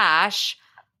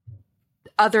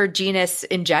 other genus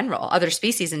in general, other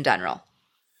species in general?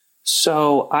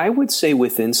 So I would say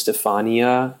within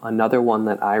Stephania, another one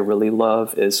that I really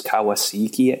love is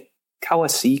Kawasaki.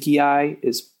 Kawasikii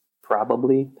is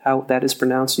probably how that is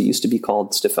pronounced. It used to be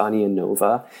called Stephania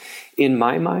nova. In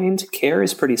my mind, care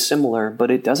is pretty similar,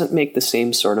 but it doesn't make the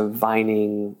same sort of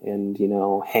vining and,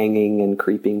 hanging and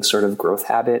creeping sort of growth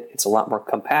habit. It's a lot more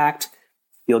compact.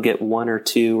 You'll get 1 or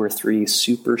 2 or 3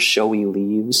 super showy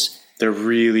leaves. They're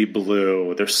really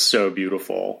blue. They're so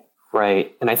beautiful.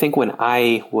 Right. And I think when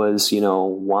I was,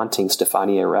 wanting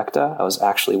Stephania erecta, I was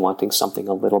actually wanting something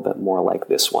a little bit more like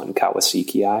this one,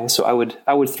 Kawasikii. So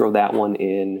I would throw that one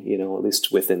in, at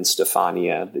least within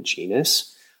Stephania, the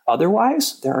genus.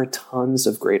 Otherwise, there are tons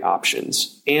of great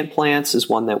options. Ant plants is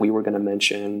one that we were going to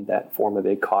mention that form a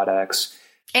big caudex.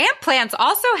 Ant plants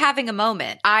also having a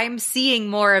moment. I'm seeing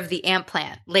more of the ant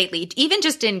plant lately, even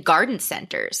just in garden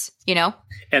centers,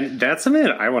 And that's something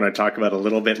that I want to talk about a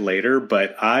little bit later,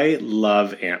 but I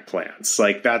love ant plants.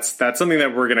 That's something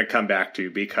that we're going to come back to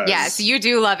because... Yes, you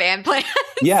do love ant plants.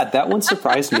 Yeah, that one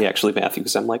surprised me actually, Matthew,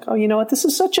 because I'm like, oh, you know what? This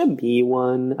is such a me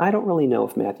one. I don't really know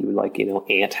if Matthew would like,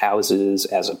 ant houses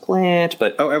as a plant,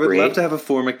 but... Oh, I would love to have a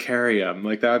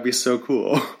formicarium. That would be so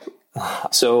cool.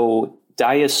 So...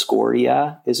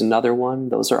 Dioscorea is another one.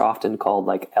 Those are often called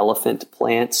elephant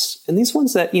plants. And these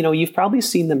ones that, you've probably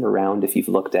seen them around if you've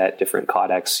looked at different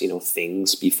caudex,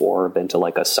 things before, been to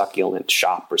a succulent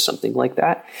shop or something like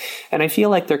that. And I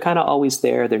feel like they're kind of always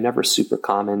there. They're never super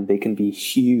common. They can be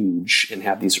huge and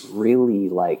have these really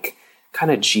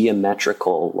kind of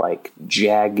geometrical,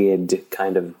 jagged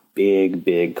kind of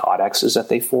big caudexes that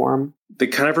they form. They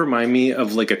kind of remind me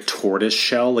of a tortoise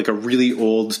shell, a really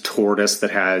old tortoise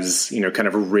that has, kind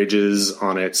of ridges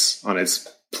on its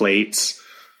plates.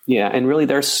 Yeah, and really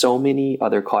there's so many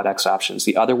other Caudex options.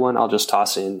 The other one I'll just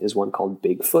toss in is one called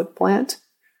Bigfoot plant.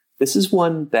 This is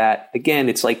one that, again,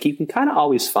 it's like you can kind of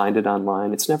always find it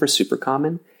online. It's never super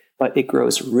common, but it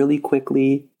grows really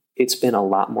quickly. It's been a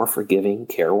lot more forgiving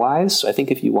care-wise. So I think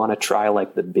if you want to try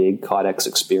like the big Caudex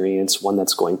experience, one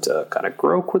that's going to kind of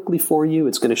grow quickly for you,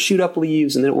 it's going to shoot up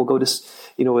leaves and then it will go to,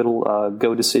 it'll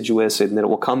go deciduous and then it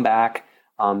will come back.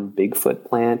 Bigfoot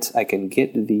plant, I can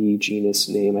get the genus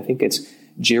name. I think it's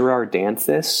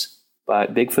Girardanthus,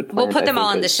 but Bigfoot plant. We'll put them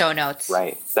all in the show notes.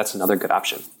 Right. That's another good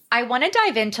option. I want to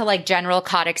dive into like general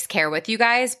Caudex care with you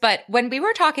guys, but when we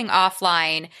were talking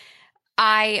offline,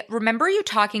 I remember you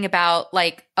talking about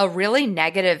like a really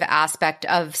negative aspect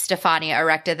of Stephania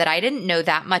erecta that I didn't know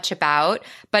that much about,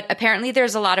 but apparently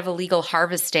there's a lot of illegal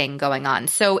harvesting going on.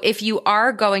 So if you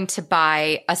are going to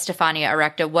buy a Stephania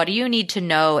erecta, what do you need to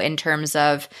know in terms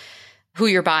of who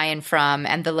you're buying from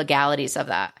and the legalities of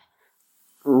that?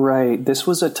 Right. This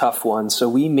was a tough one. So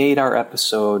we made our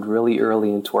episode really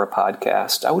early into our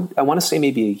podcast. I want to say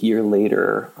maybe a year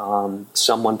later,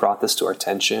 someone brought this to our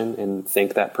attention and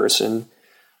thank that person.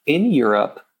 In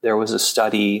Europe, there was a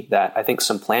study that I think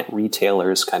some plant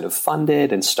retailers kind of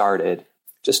funded and started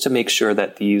just to make sure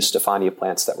that these Stephania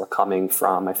plants that were coming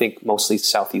from, I think mostly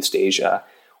Southeast Asia,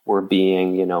 were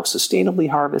being, sustainably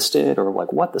harvested, or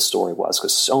like what the story was,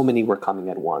 because so many were coming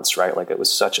at once, right? Like it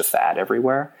was such a fad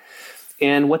everywhere.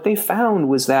 And what they found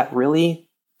was that really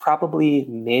probably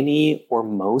many or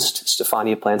most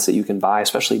Stephania plants that you can buy,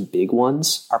 especially big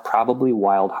ones, are probably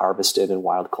wild harvested and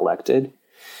wild collected.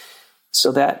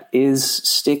 So that is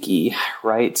sticky,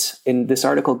 right? And this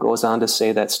article goes on to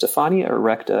say that Stephania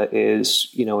erecta is,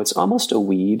 it's almost a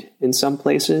weed in some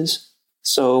places.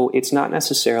 So it's not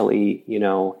necessarily,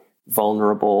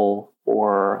 vulnerable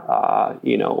or,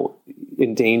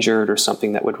 endangered or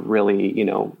something that would really,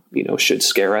 should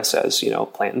scare us as,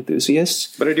 plant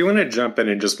enthusiasts. But I do want to jump in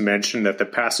and just mention that the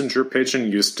passenger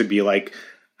pigeon used to be like,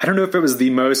 I don't know if it was the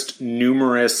most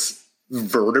numerous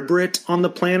vertebrate on the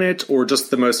planet or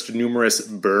just the most numerous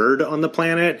bird on the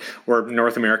planet or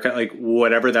North America, like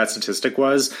whatever that statistic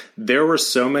was. There were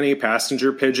so many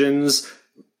passenger pigeons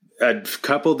a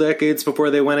couple decades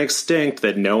before they went extinct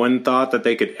that no one thought that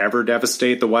they could ever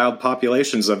devastate the wild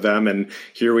populations of them. And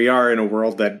here we are in a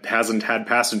world that hasn't had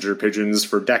passenger pigeons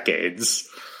for decades.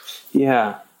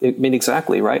 Yeah,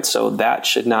 exactly, right? So that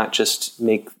should not just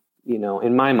make,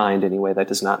 in my mind anyway, that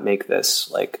does not make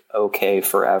this like okay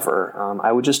forever.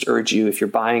 I would just urge you, if you're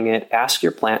buying it, ask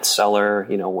your plant seller,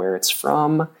 where it's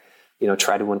from,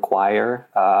 try to inquire.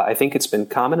 I think it's been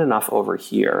common enough over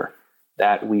here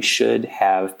that we should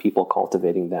have people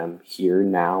cultivating them here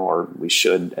now, or we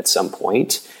should at some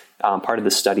point. Part of the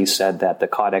study said that the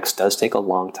Caudex does take a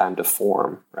long time to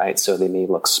form, right? So they may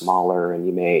look smaller and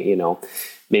you may,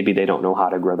 maybe they don't know how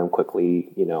to grow them quickly,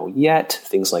 yet,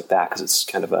 things like that, because it's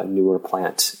kind of a newer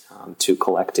plant to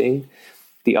collecting.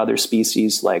 The other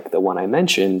species, like the one I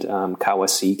mentioned,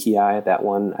 Kawasikii, that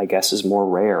one, I guess, is more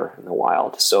rare in the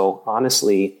wild. So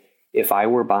honestly, if I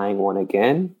were buying one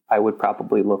again, I would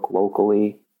probably look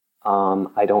locally.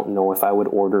 I don't know if I would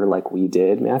order like we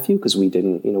did, Matthew, because we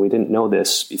didn't know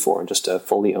this before, and just to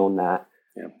fully own that.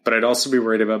 Yeah, but I'd also be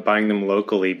worried about buying them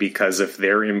locally, because if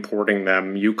they're importing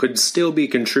them, you could still be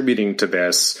contributing to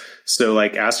this. So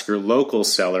like ask your local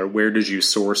seller, where did you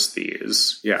source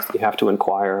these? Yeah. You have to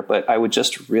inquire, but I would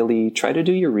just really try to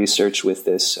do your research with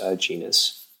this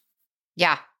genus.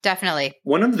 Yeah, definitely.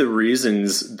 One of the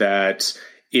reasons that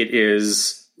it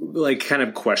is like kind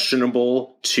of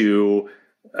questionable to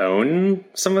own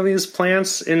some of these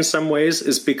plants in some ways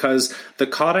is because the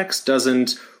Caudex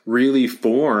doesn't really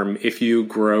form if you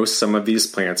grow some of these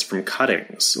plants from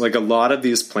cuttings. Like a lot of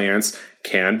these plants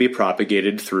can be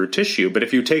propagated through tissue, but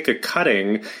if you take a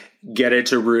cutting, get it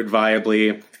to root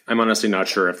viably, I'm honestly not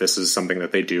sure if this is something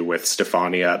that they do with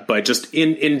Stephania, but just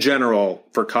in general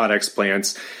for Caudex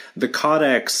plants, the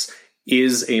Caudex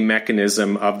is a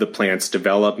mechanism of the plant's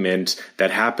development that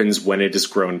happens when it is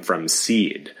grown from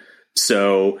seed.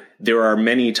 So there are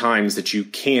many times that you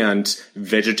can't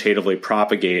vegetatively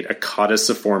propagate a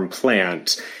caudiciform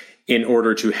plant in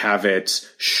order to have it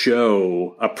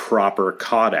show a proper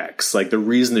Caudex. Like the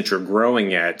reason that you're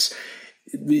growing it,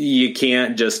 you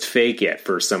can't just fake it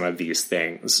for some of these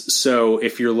things. So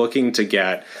if you're looking to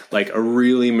get like a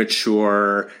really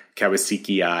mature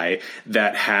Kawasikii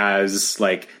that has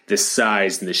like the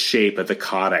size and the shape of the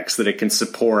Caudex, that it can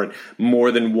support more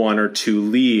than one or two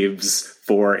leaves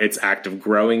for its active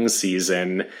growing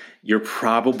season, you're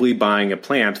probably buying a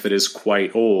plant that is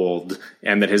quite old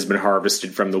and that has been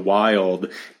harvested from the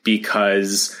wild,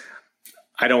 because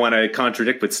I don't want to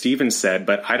contradict what Steven said,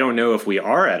 but I don't know if we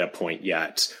are at a point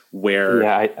yet where...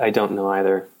 Yeah, I don't know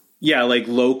either. Yeah, like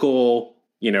local,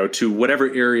 to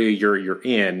whatever area you're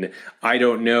in, I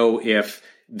don't know if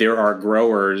there are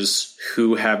growers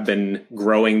who have been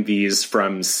growing these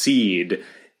from seed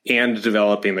and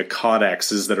developing the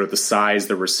codexes that are the size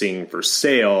that we're seeing for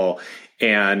sale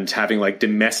and having like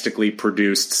domestically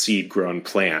produced seed grown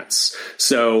plants.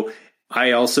 So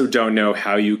I also don't know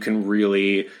how you can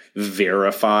really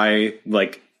verify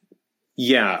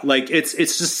it's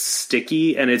just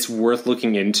sticky and it's worth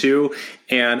looking into.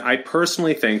 And I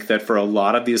personally think that for a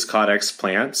lot of these codex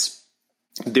plants,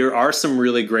 there are some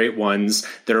really great ones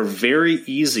that are very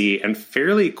easy and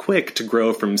fairly quick to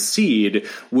grow from seed,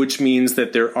 which means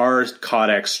that there are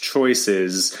codex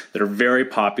choices that are very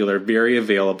popular, very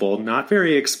available, not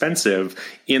very expensive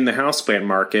in the houseplant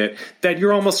market that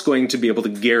you're almost going to be able to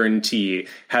guarantee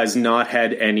has not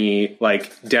had any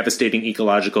devastating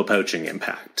ecological poaching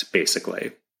impact,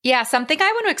 basically. Yeah, something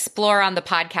I want to explore on the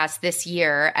podcast this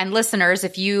year, and listeners,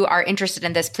 if you are interested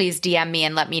in this, please DM me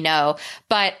and let me know.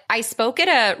 But I spoke at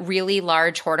a really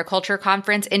large horticulture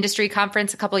conference, industry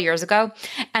conference a couple of years ago,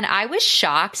 and I was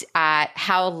shocked at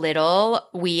how little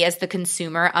we as the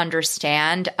consumer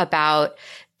understand about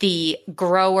the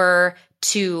grower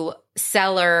to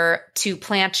seller to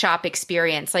plant shop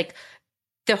experience.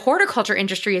 The horticulture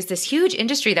industry is this huge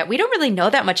industry that we don't really know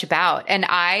that much about. And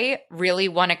I really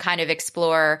want to kind of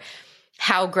explore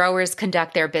how growers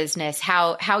conduct their business,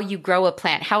 how you grow a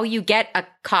plant, how you get a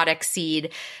codex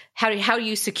seed, how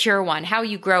you secure one, how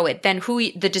you grow it, then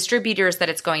the distributors that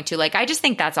it's going to. I just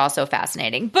think that's also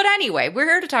fascinating. But anyway, we're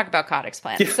here to talk about codex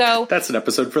plants. Yeah, so that's an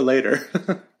episode for later.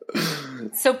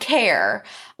 So care,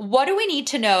 what do we need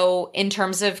to know in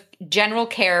terms of general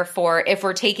care for if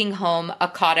we're taking home a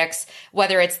codex,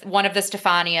 whether it's one of the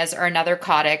Stephanias or another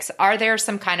codex? Are there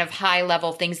some kind of high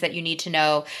level things that you need to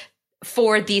know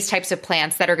for these types of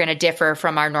plants that are going to differ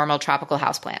from our normal tropical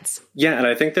houseplants? Yeah, and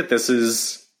I think that this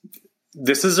is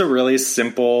a really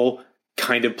simple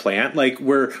kind of plant.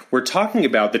 We're talking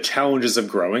about the challenges of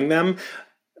growing them.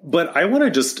 But I want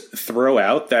to just throw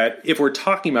out that if we're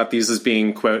talking about these as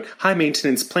being, quote, high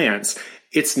maintenance plants,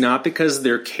 it's not because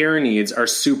their care needs are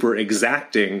super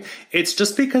exacting. It's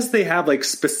just because they have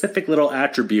specific little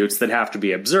attributes that have to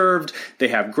be observed. They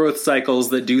have growth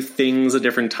cycles that do things at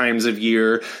different times of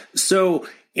year. So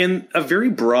in a very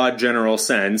broad general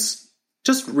sense,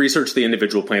 just research the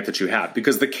individual plant that you have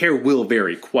because the care will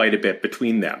vary quite a bit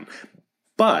between them.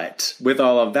 But with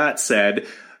all of that said,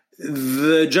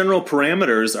 the general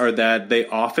parameters are that they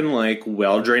often like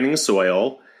well-draining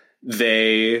soil.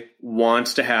 They want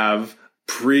to have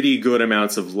pretty good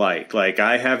amounts of light.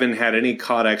 I haven't had any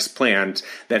codex plant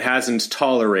that hasn't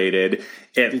tolerated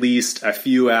at least a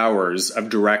few hours of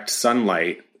direct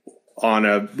sunlight on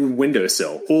a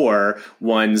windowsill, or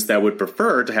ones that would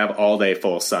prefer to have all day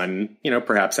full sun,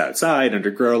 perhaps outside,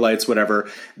 under grow lights, whatever.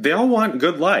 They all want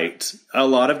good light. A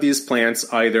lot of these plants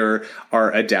either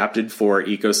are adapted for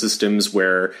ecosystems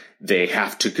where they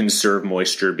have to conserve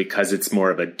moisture because it's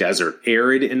more of a desert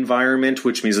arid environment,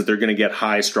 which means that they're going to get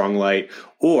high, strong light,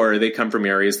 or they come from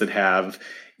areas that have,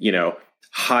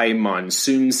 high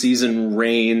monsoon season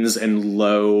rains and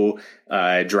low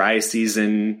dry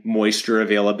season moisture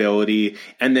availability.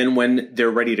 And then when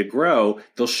they're ready to grow,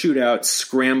 they'll shoot out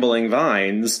scrambling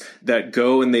vines that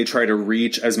go and they try to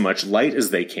reach as much light as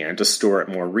they can to store up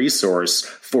more resource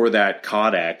for that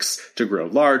codex to grow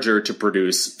larger, to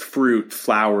produce fruit,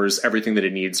 flowers, everything that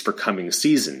it needs for coming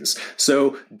seasons.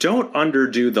 So don't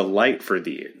underdo the light for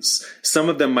these. Some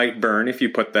of them might burn if you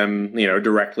put them,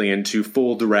 directly into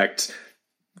full direct,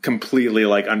 completely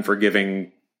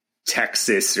unforgiving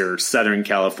Texas or Southern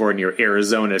California or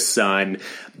Arizona sun.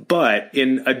 But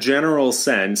in a general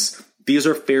sense, these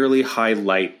are fairly high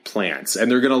light plants,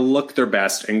 and they're going to look their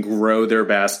best and grow their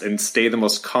best and stay the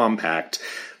most compact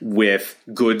with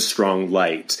good, strong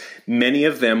light. Many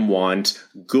of them want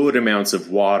good amounts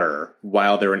of water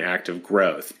while they're in active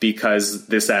growth because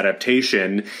this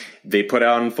adaptation, they put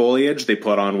on foliage, they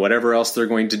put on whatever else they're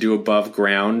going to do above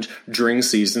ground during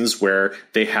seasons where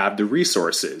they have the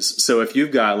resources. So if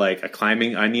you've got a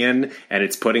climbing onion and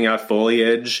it's putting out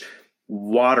foliage,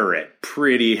 water it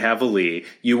pretty heavily.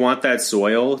 You want that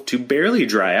soil to barely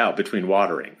dry out between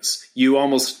waterings. You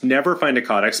almost never find a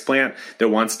codex plant that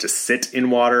wants to sit in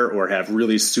water or have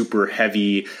really super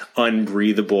heavy,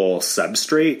 unbreathable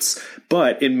substrates.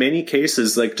 But in many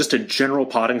cases, just a general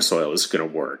potting soil is going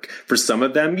to work. For some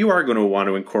of them, you are going to want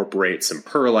to incorporate some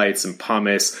perlite, some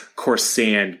pumice, coarse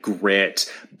sand,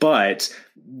 grit. But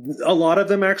a lot of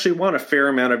them actually want a fair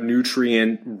amount of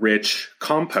nutrient-rich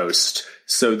compost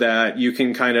so that you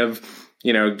can kind of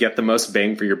get the most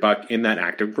bang for your buck in that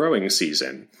active growing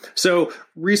season. So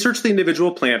research the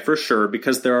individual plant for sure,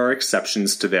 because there are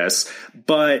exceptions to this.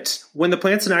 But when the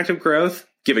plant's in active growth,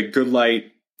 give it good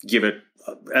light, give it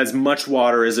as much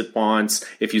water as it wants.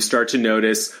 If you start to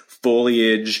notice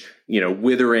foliage,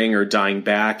 withering or dying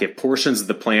back, if portions of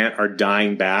the plant are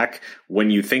dying back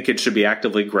when you think it should be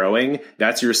actively growing,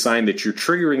 that's your sign that you're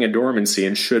triggering a dormancy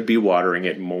and should be watering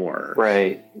it more.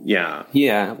 Right. Yeah.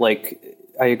 Yeah.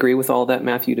 I agree with all that,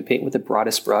 Matthew. To paint with the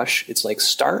broadest brush, it's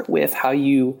start with how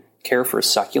you care for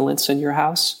succulents in your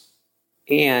house,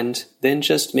 and then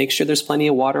just make sure there's plenty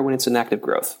of water when it's in active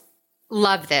growth.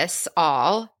 Love this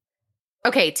all.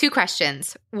 Okay, 2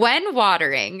 questions. When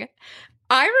watering,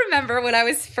 I remember when I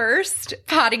was first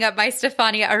potting up my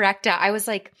Stephania erecta, I was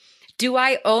like, do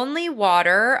I only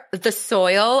water the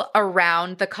soil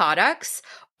around the caudex?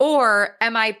 Or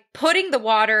am I putting the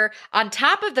water on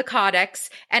top of the caudex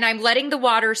and I'm letting the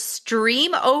water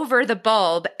stream over the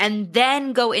bulb and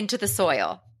then go into the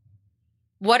soil?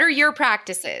 What are your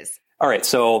practices? All right,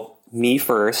 so me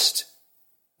first.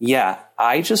 Yeah,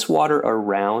 I just water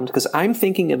around because I'm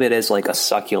thinking of it as a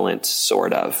succulent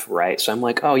sort of, right? So I'm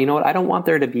like, oh, you know what? I don't want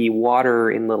there to be water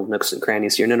in little nooks and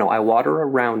crannies here. No, I water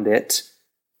around it.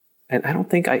 And I don't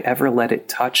think I ever let it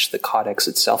touch the caudex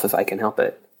itself if I can help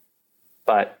it.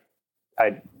 But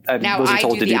I wasn't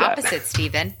told to do that. Now I do the opposite,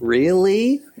 Stephen.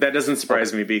 Really? That doesn't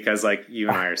surprise me because you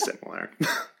and I are similar.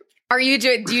 Do you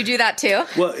do that too?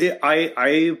 Well,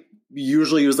 I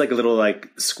usually use a little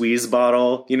squeeze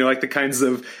bottle, the kinds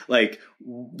of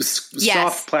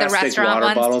soft plastic water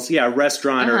ones. bottles. Yeah,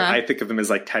 restaurant, or I think of them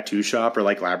as tattoo shop or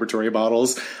laboratory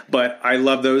bottles. But I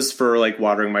love those for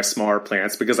watering my smaller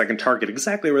plants because I can target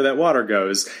exactly where that water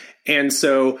goes. And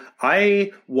so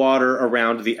I water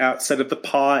around the outside of the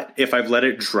pot. If I've let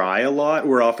it dry a lot,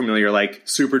 we're all familiar,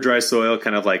 super dry soil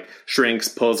kind of shrinks,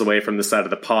 pulls away from the side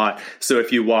of the pot. So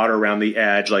if you water around the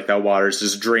edge, that water is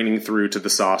just draining through to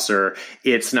the saucer,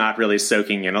 it's not really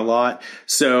soaking in a lot.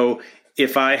 So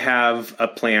if I have a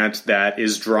plant that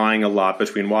is drawing a lot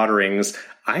between waterings,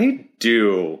 I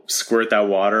do squirt that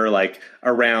water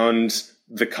around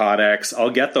the caudex. I'll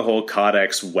get the whole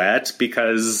caudex wet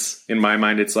because in my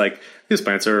mind it's these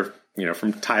plants are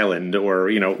from Thailand or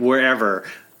wherever.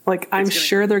 I'm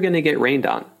sure they're going to get rained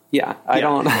on. Yeah, I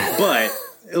don't. But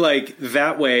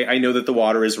that way I know that the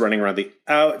water is running around the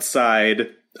outside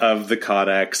of the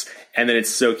caudex and then it's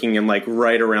soaking in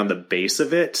right around the base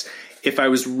of it. If I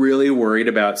was really worried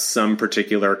about some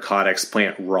particular caudex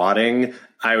plant rotting,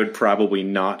 I would probably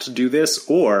not do this,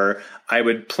 or I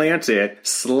would plant it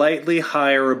slightly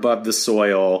higher above the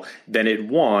soil than it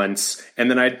wants,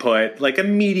 and then I'd put a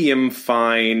medium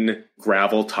fine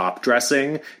gravel top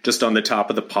dressing just on the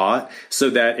top of the pot so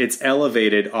that it's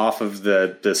elevated off of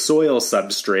the soil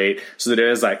substrate so that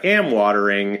as I am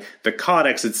watering, the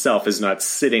caudex itself is not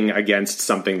sitting against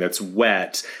something that's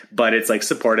wet, but it's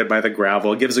supported by the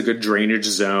gravel. It gives a good drainage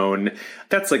zone.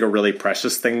 That's a really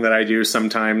precious thing that I do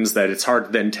sometimes, that it's hard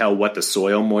to then tell what the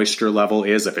soil moisture level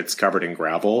is if it's covered in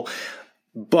gravel.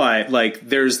 But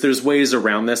there's ways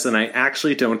around this, and I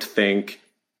actually don't think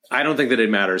that it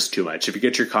matters too much. If you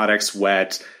get your caudex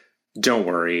wet, don't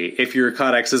worry. If your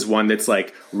caudex is one that's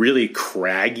really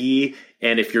craggy,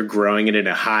 and if you're growing it in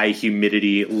a high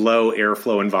humidity, low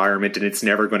airflow environment and it's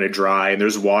never going to dry and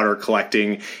there's water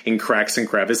collecting in cracks and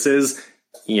crevices,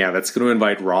 yeah, that's going to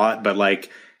invite rot. But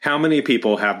how many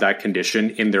people have that condition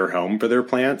in their home for their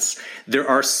plants? There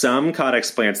are some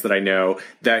caudex plants that I know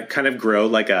that kind of grow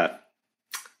like a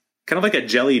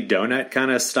jelly donut kind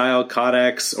of style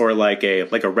caudex, or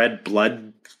a red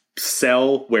blood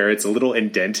cell where it's a little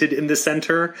indented in the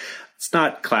center. It's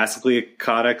not classically a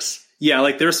caudex.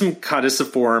 Yeah, there's some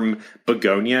caudiciform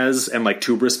begonias and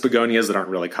tuberous begonias that aren't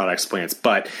really caudex plants,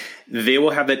 but they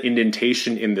will have that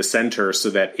indentation in the center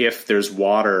so that if there's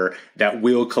water, that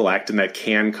will collect and that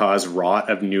can cause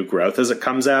rot of new growth as it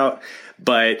comes out.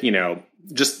 But,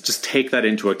 just take that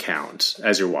into account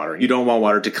as you're watering. You don't want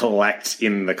water to collect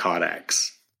in the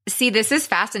caudex. See, this is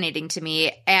fascinating to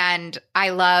me, and I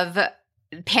love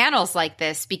panels like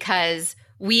this because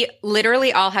we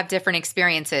literally all have different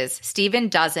experiences. Stephen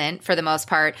doesn't, for the most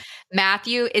part.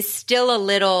 Matthew is still a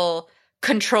little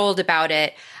controlled about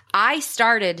it. I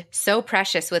started so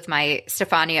precious with my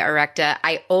Stephania erecta.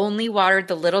 I only watered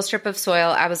the little strip of soil.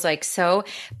 I was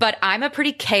but I'm a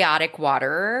pretty chaotic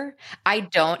waterer. I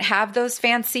don't have those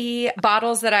fancy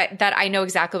bottles that I know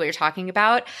exactly what you're talking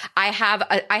about. I have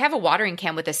a watering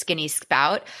can with a skinny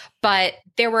spout, but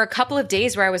there were a couple of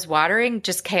days where I was watering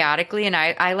just chaotically, and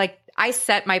I I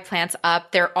set my plants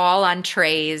up. They're all on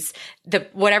trays.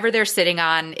 Whatever they're sitting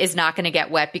on is not going to get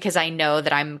wet because I know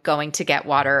that I'm going to get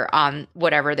water on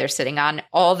whatever they're sitting on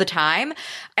all the time.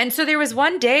 And so there was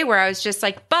one day where I was just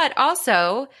like, but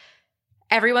also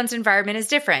everyone's environment is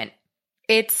different.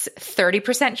 It's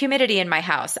 30% humidity in my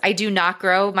house. I do not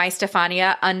grow my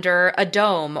Stephania under a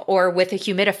dome or with a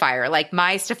humidifier. Like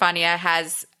my Stephania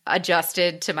has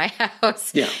adjusted to my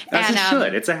house. Yeah, as it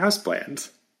should. It's a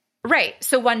houseplant. Right.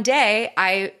 So one day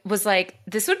I was like,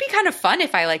 this would be kind of fun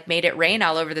if I like made it rain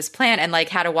all over this plant and like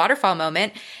had a waterfall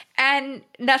moment, and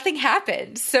nothing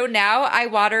happened. So now I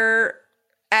water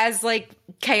as like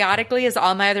chaotically as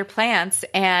all my other plants,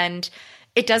 and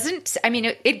it doesn't, I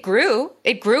mean, it grew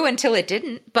until it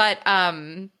didn't, but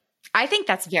I think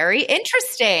that's very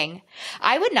interesting.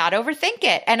 I would not overthink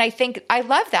it. And I think I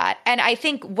love that. And I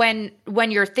think when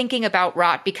you're thinking about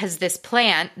rot, because this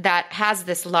plant that has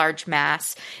this large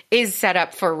mass is set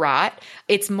up for rot,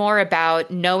 it's more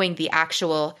about knowing the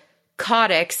actual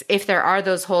caudex, if there are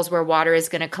those holes where water is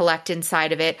going to collect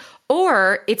inside of it,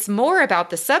 or it's more about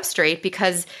the substrate,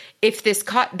 because if this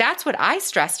that's what I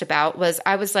stressed about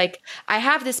I was like, I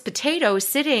have this potato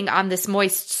sitting on this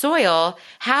moist soil.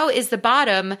 How is the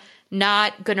bottom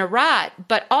not going to rot?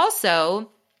 But also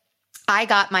I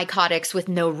got my caudex with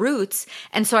no roots.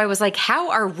 And so I was like, how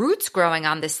are roots growing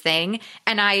on this thing?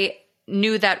 And I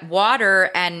knew that water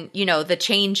and, you know, the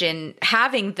change in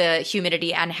having the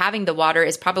humidity and having the water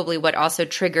is probably what also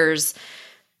triggers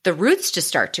the roots to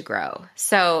start to grow.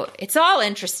 So it's all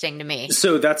interesting to me.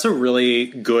 So that's a really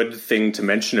good thing to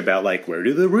mention about, like, where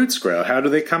do the roots grow? How do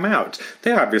they come out?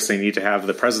 They obviously need to have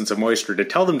the presence of moisture to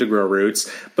tell them to grow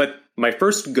roots. But my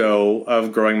first go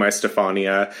of growing my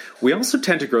Stephania, we also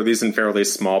tend to grow these in fairly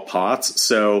small pots.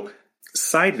 So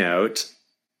side note,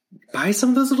 buy some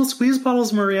of those little squeeze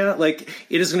bottles, Maria. Like,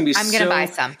 it is going to be I'm going to buy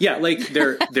some. Yeah, like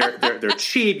they're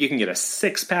cheap. You can get a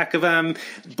 6-pack of them.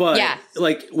 But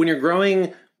like when you're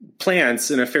growing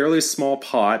plants in a fairly small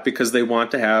pot, because they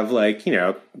want to have, like, you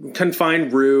know,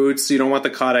 confined roots. You don't want the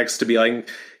caudex to be like,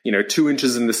 you know, 2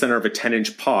 inches in the center of a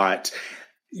 10-inch pot.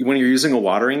 When you're using a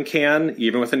watering can,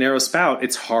 even with a narrow spout,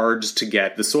 it's hard to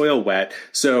get the soil wet.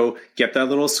 So get that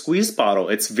little squeeze bottle.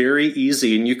 It's very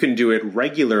easy, and you can do it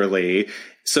regularly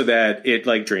so that it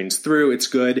like drains through. It's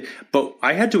good. But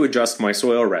I had to adjust my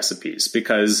soil recipes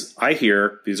because I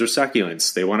hear these are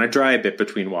succulents. They want to dry a bit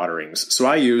between waterings. So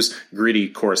I use gritty,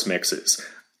 coarse mixes.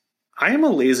 I am a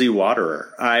lazy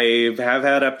waterer. I have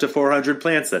had up to 400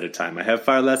 plants at a time. I have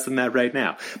far less than that right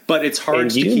now. But it's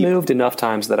hard to keep. You moved enough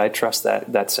times that I trust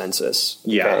that census.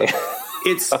 Yeah. Okay.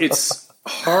 It's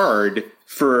hard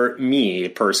for me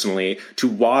personally to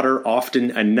water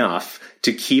often enough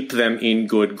to keep them in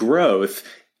good growth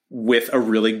with a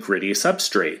really gritty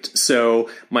substrate. So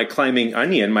my climbing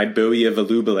onion, my Bowia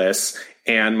volubilis,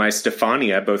 and my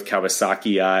Stephania, both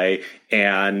Kawasakii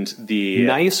and the...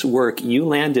 Nice work. You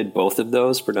landed both of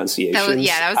those pronunciations. That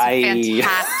was a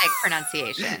fantastic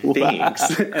pronunciation.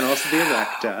 Thanks. And also the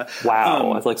Erecta.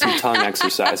 Wow. It's like some tongue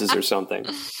exercises or something.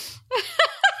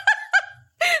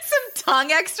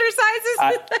 Tongue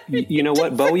exercises? You know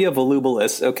what? Bowia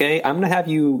volubilis, okay? I'm going to have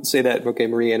you say that, okay,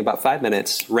 Maria, in about 5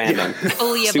 minutes, random.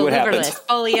 Bowia volubilis.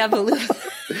 Bowia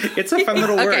volubilis. It's a fun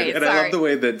little word, Okay, and I love the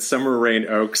way that Summer Rain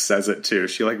Oaks says it, too.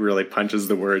 She, like, really punches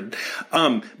the word.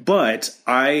 But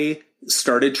I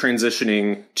started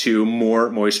transitioning to more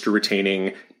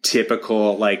moisture-retaining,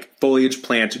 typical, like, foliage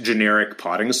plant generic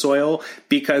potting soil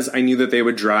because I knew that they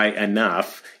would dry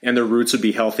enough and the roots would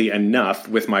be healthy enough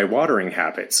with my watering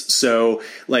habits. So,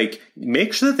 like,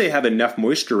 make sure that they have enough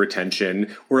moisture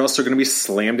retention or else they're going to be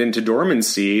slammed into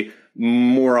dormancy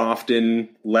more often,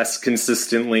 less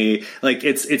consistently. Like,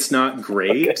 it's not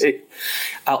great. Okay.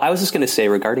 I was just going to say,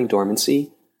 regarding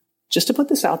dormancy, just to put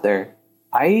this out there,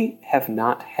 I have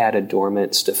not had a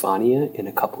dormant Stephania in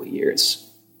a couple of years.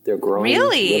 They're growing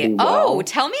really well. Oh,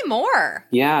 tell me more.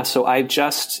 Yeah, so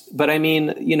but I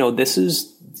mean, you know, this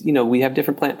is, you know, we have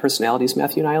different plant personalities,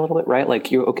 Matthew and I, a little bit, right?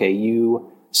 Like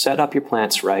you set up your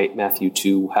plants right, Matthew,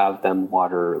 to have them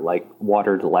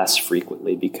watered less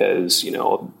frequently because, you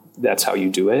know, that's how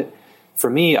you do it. For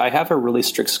me, I have a really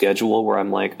strict schedule where I'm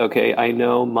like, okay, I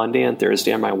know Monday and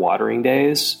Thursday are my watering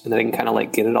days, and then I can kind of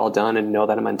like get it all done and know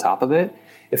that I'm on top of it.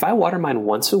 If I water mine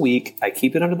once a week, I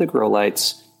keep it under the grow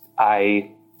lights.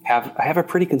 I have a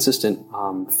pretty consistent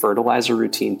fertilizer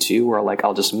routine too, where like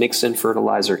I'll just mix in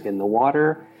fertilizer in the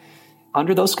water.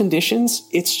 Under those conditions,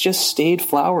 it's just stayed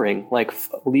flowering. Like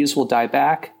leaves will die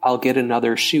back. I'll get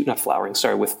another shoot, not flowering,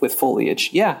 sorry, with foliage.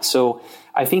 Yeah, so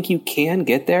I think you can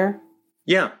get there.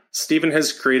 Yeah, Stephen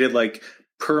has created like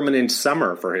permanent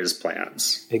summer for his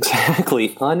plants.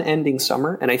 Exactly. Unending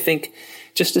summer. And I think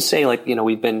just to say, like,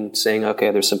 we've been saying,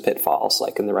 okay, there's some pitfalls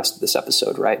like in the rest of this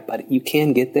episode, right? But you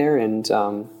can get there and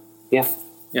yeah.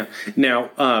 Yeah. Now,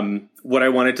 what I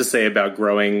wanted to say about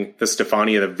growing the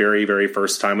Stephania the very, very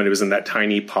first time when it was in that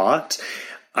tiny pot,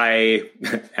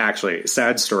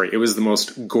 sad story. It was the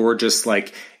most gorgeous,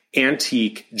 like,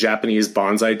 antique Japanese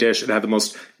bonsai dish. It had the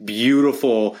most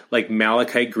beautiful, like,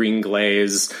 malachite green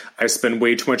glaze. I spent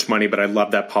way too much money, but I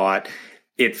love that pot.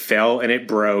 It fell and it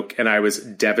broke, and I was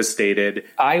devastated.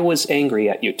 I was angry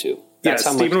at you too. Yes,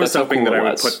 Stephen was hoping that I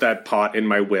would put that pot in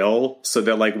my will so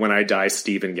that, like, when I die,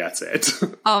 Stephen gets it.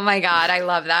 Oh my God, I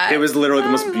love that. It was literally the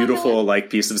most beautiful,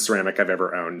 like, piece of ceramic I've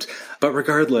ever owned. But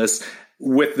regardless,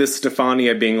 with this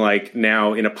Stephania being, like,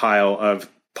 now in a pile of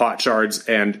pot shards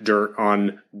and dirt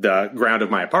on the ground of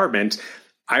my apartment,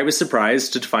 I was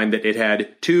surprised to find that it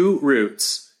had 2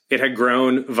 roots. It had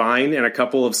grown vine and a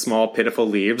couple of small, pitiful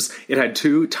leaves. It had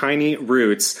 2 tiny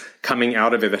roots coming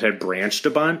out of it that had branched a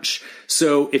bunch.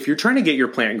 So if you're trying to get your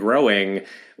plant growing,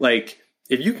 like,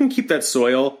 if you can keep that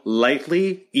soil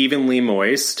lightly, evenly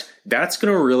moist, that's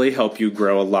going to really help you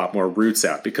grow a lot more roots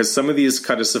out. Because some of these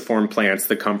caduciform plants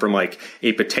that come from, like,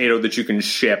 a potato that you can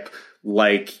ship,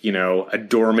 like, a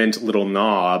dormant little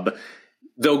knob,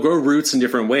 they'll grow roots in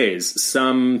different ways.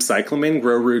 Some cyclamen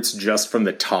grow roots just from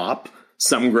the top.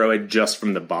 Some grow it just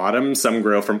from the bottom. Some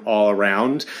grow from all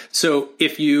around. So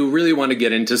if you really want to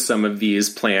get into some of these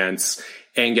plants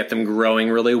and get them growing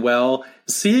really well,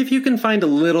 see if you can find a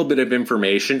little bit of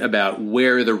information about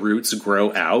where the roots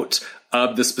grow out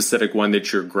of the specific one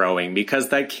that you're growing, because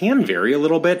that can vary a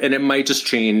little bit, and it might just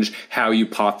change how you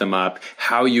pot them up,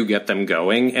 how you get them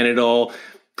going, and it'll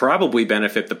probably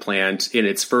benefit the plant in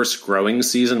its first growing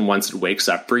season once it wakes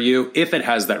up for you, if it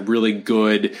has that really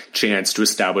good chance to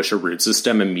establish a root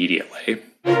system immediately.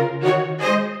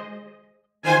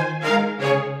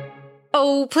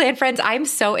 Oh, plant friends, I'm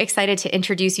so excited to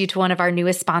introduce you to one of our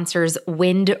newest sponsors,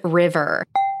 Wind River.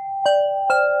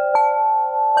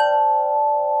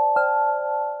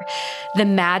 The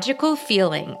magical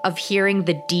feeling of hearing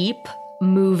the deep,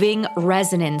 moving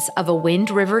resonance of a Wind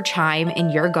River chime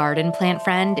in your garden, plant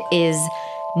friend, is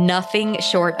nothing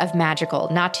short of magical.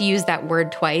 Not to use that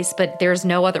word twice, but there's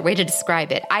no other way to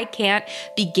describe it. I can't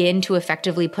begin to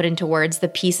effectively put into words the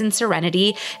peace and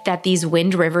serenity that these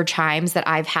Wind River chimes that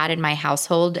I've had in my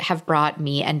household have brought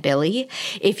me and Billy.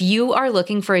 If you are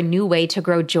looking for a new way to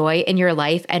grow joy in your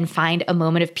life and find a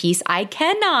moment of peace, I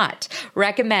cannot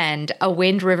recommend a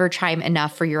Wind River chime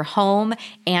enough for your home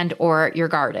and or your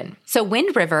garden. So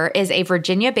Wind River is a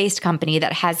Virginia-based company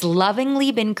that has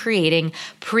lovingly been creating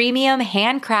premium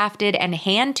handcrafted and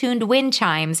hand-tuned wind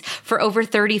chimes for over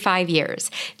 35 years.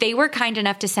 They were kind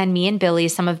enough to send me and Billy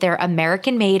some of their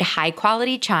American-made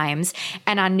high-quality chimes,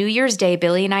 and on New Year's Day,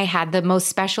 Billy and I had the most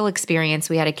special experience.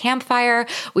 We had a campfire,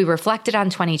 we reflected on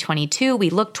 2022, we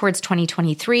looked towards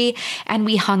 2023, and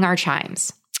we hung our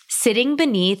chimes. Sitting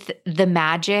beneath the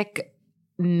magic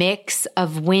mix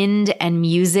of wind and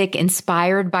music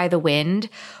inspired by the wind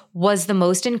was the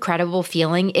most incredible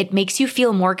feeling. It makes you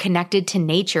feel more connected to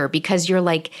nature because you're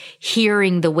like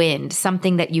hearing the wind,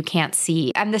 something that you can't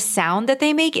see. And the sound that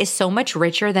they make is so much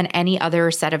richer than any other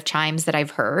set of chimes that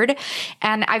I've heard.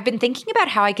 And I've been thinking about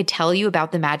how I could tell you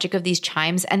about the magic of these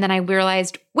chimes. And then I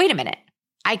realized, wait a minute.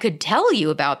 I could tell you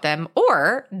about them,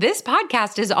 or this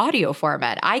podcast is audio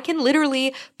format. I can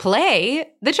literally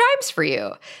play the chimes for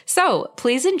you. So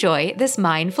please enjoy this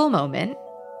mindful moment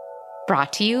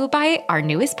brought to you by our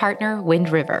newest partner, Wind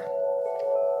River.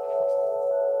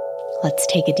 Let's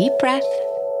take a deep breath,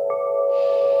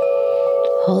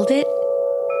 hold it,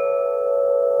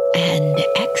 and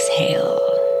exhale.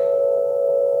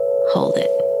 Hold it.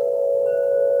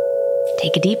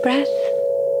 Take a deep breath.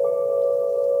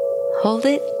 Hold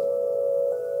it,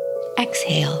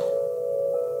 exhale,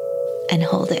 and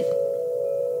hold it.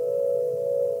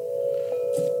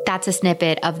 That's a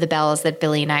snippet of the bells that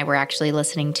Billy and I were actually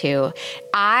listening to.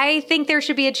 I think there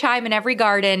should be a chime in every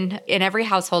garden, in every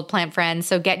household, plant friend.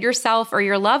 So get yourself or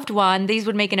your loved one. These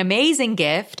would make an amazing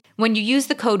gift. When you use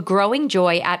the code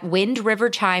GROWINGJOY at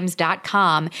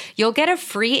windriverchimes.com, you'll get a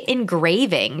free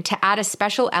engraving to add a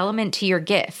special element to your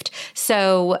gift.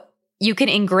 So you can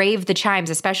engrave the chimes,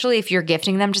 especially if you're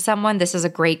gifting them to someone. This is a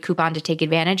great coupon to take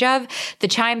advantage of. The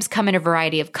chimes come in a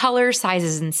variety of colors,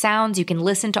 sizes, and sounds. You can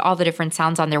listen to all the different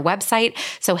sounds on their website.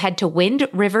 So head to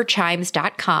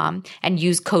windriverchimes.com and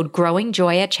use code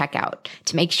GROWINGJOY at checkout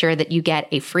to make sure that you get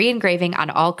a free engraving on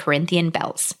all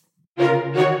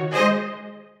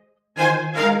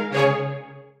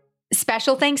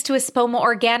Special thanks to Espoma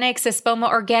Organics. Espoma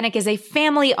Organic is a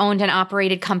family-owned and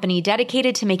operated company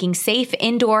dedicated to making safe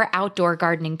indoor-outdoor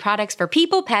gardening products for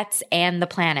people, pets, and the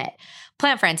planet.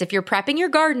 Plant friends, if you're prepping your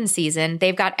garden season,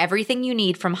 they've got everything you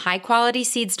need from high-quality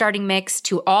seed starting mix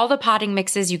to all the potting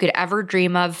mixes you could ever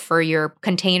dream of for your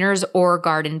containers or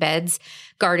garden beds,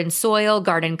 garden soil,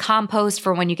 garden compost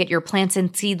for when you get your plants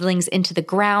and seedlings into the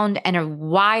ground, and a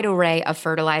wide array of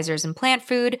fertilizers and plant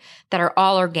food that are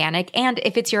all organic. And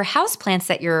if it's your house plants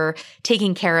that you're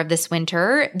taking care of this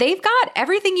winter, they've got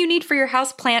everything you need for your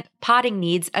house plant potting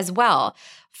needs as well.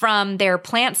 From their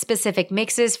plant-specific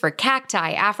mixes for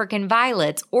cacti, African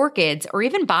violets, orchids, or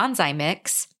even bonsai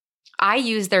mix. I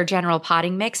use their general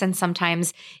potting mix, and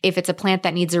sometimes if it's a plant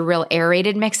that needs a real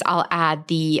aerated mix, I'll add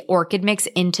the orchid mix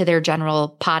into their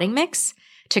general potting mix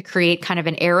to create kind of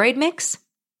an aeroid mix.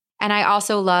 And I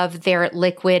also love their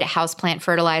liquid houseplant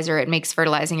fertilizer. It makes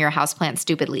fertilizing your houseplant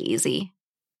stupidly easy.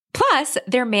 Plus,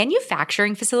 their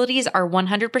manufacturing facilities are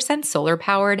 100% solar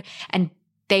powered, and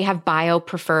they have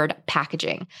bio-preferred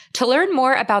packaging. To learn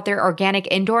more about their organic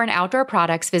indoor and outdoor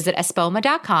products, visit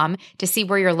espoma.com to see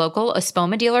where your local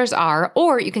Espoma dealers are,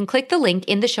 or you can click the link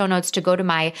in the show notes to go to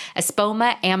my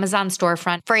Espoma Amazon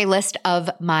storefront for a list of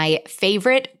my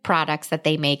favorite products that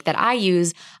they make that I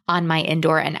use on my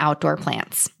indoor and outdoor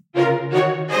plants.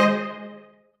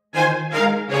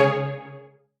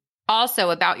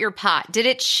 Also, about your pot, did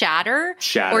it shatter?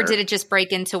 Or did it just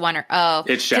break into one?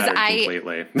 It shattered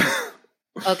completely.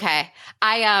 Okay.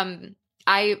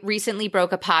 I recently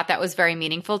broke a pot that was very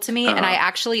meaningful to me, and I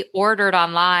actually ordered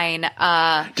online.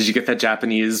 Did you get that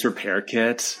Japanese repair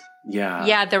kit? Yeah.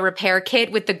 Yeah, the repair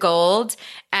kit with the gold.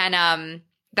 And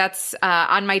that's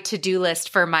on my to-do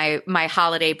list for my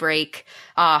holiday break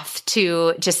off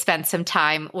to just spend some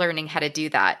time learning how to do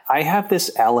that. I have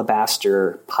this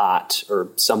alabaster pot or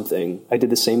something. I did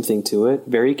the same thing to it.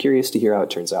 Very curious to hear how it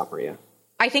turns out, Maria.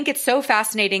 I think it's so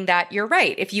fascinating that you're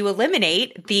right. If you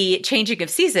eliminate the changing of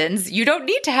seasons, you don't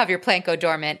need to have your plant go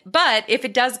dormant. But if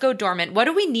it does go dormant, what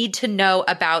do we need to know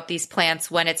about these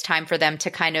plants when it's time for them to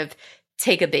kind of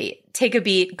take a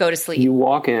beat, go to sleep? You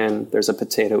walk in, there's a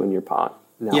potato in your pot.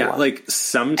 Now yeah, what? like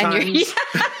sometimes.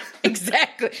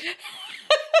 Exactly.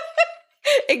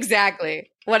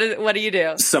 Exactly. What do you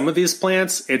do? Some of these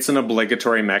plants, it's an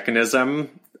obligatory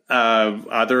mechanism.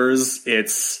 Others,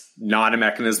 it's not a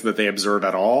mechanism that they observe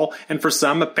at all. And for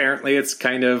some, apparently, it's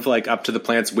kind of like up to the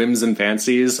plant's whims and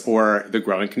fancies or the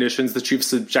growing conditions that you've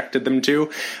subjected them to.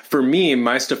 For me,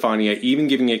 my Stephania, even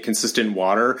giving it consistent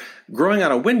water, growing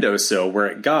on a windowsill where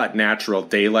it got natural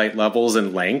daylight levels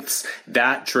and lengths,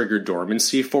 that triggered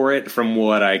dormancy for it from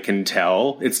what I can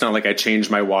tell. It's not like I changed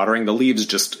my watering. The leaves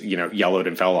just, yellowed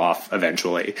and fell off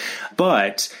eventually.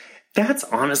 But that's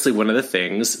honestly one of the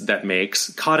things that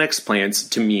makes Codex plants,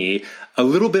 to me, a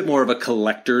little bit more of a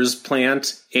collector's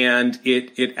plant, and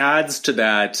it adds to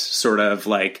that sort of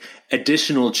like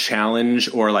additional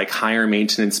challenge or like higher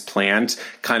maintenance plant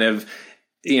kind of,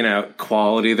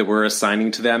 quality that we're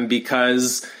assigning to them,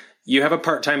 because you have a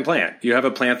part-time plant. You have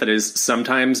a plant that is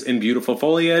sometimes in beautiful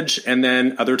foliage, and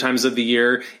then other times of the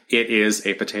year, it is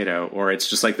a potato, or it's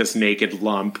just like this naked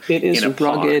lump. It is in a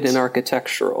rugged pot. and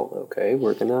architectural. Okay,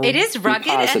 we're gonna. It is rugged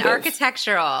and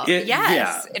architectural.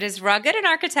 It is rugged and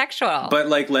architectural. But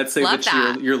like, let's say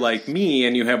that you're like me,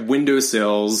 and you have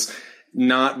windowsills,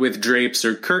 not with drapes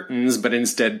or curtains, but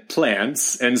instead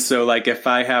plants. And so like if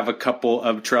I have a couple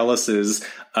of trellises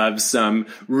of some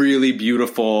really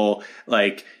beautiful,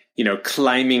 like,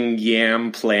 climbing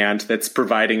yam plant that's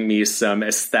providing me some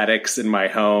aesthetics in my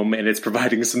home, and it's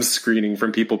providing some screening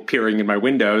from people peering in my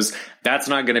windows, that's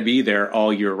not going to be there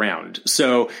all year round.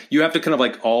 So you have to kind of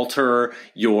like alter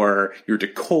your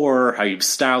decor, how you've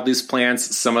styled these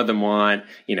plants. Some of them want,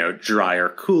 drier,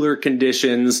 cooler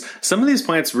conditions. Some of these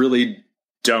plants really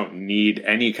don't need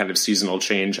any kind of seasonal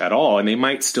change at all, and they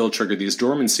might still trigger these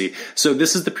dormancy. So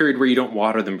this is the period where you don't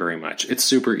water them very much. It's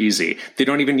super easy. They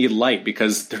don't even need light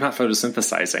because they're not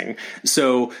photosynthesizing.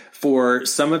 So for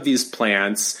some of these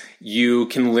plants, you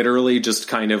can literally just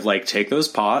kind of like take those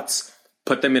pots,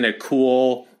 put them in a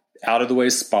cool, out of the way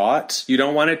spot. You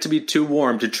don't want it to be too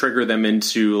warm to trigger them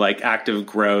into like active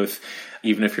growth,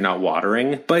 even if you're not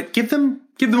watering, but give them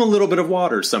a little bit of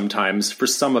water sometimes for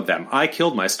some of them. I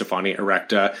killed my Stephania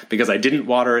erecta because I didn't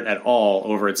water it at all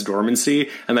over its dormancy,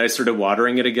 and then I started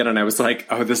watering it again, and I was like,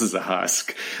 oh, this is a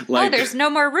husk. Like, there's no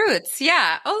more roots.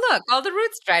 Yeah. Oh, look, all the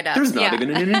roots dried up. There's not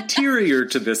even an interior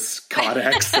to this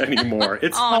Codex anymore.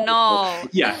 It's oh, no.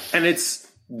 Yeah, and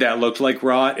that looked like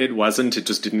rot. It wasn't. It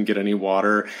just didn't get any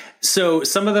water. So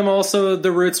some of them also,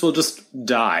 the roots will just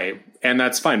die. And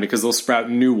that's fine because they'll sprout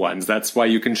new ones. That's why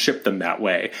you can ship them that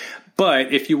way.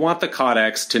 But if you want the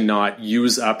Codex to not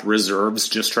use up reserves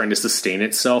just trying to sustain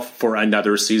itself for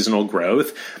another seasonal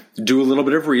growth, do a little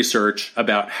bit of research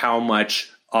about how much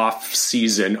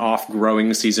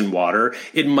off-growing season water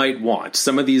it might want.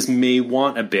 Some of these may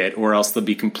want a bit, or else they'll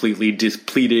be completely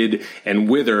depleted and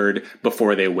withered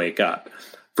before they wake up.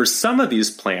 For some of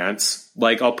these plants,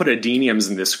 like I'll put adeniums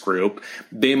in this group,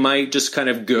 they might just kind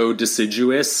of go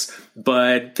deciduous,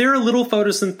 but they're a little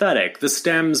photosynthetic. The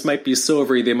stems might be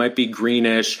silvery, they might be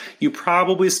greenish. You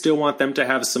probably still want them to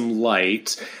have some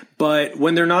light, but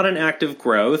when they're not in active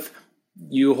growth,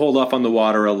 you hold off on the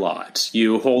water a lot.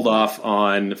 You hold off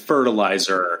on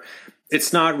fertilizer.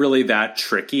 It's not really that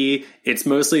tricky. It's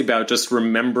mostly about just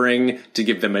remembering to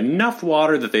give them enough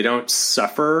water that they don't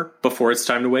suffer before it's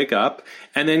time to wake up,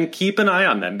 and then keep an eye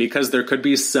on them because there could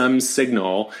be some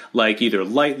signal, like either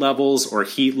light levels or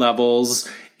heat levels,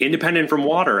 independent from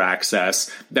water access,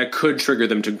 that could trigger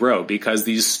them to grow because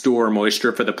these store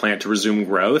moisture for the plant to resume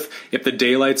growth. If the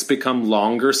daylights become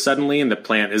longer suddenly and the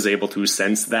plant is able to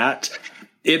sense that,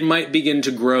 it might begin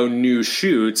to grow new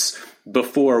shoots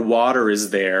before water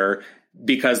is there,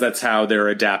 because that's how they're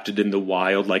adapted in the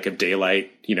wild. Like if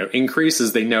daylight,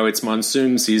 increases, they know it's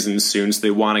monsoon season soon, so they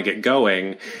want to get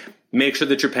going. Make sure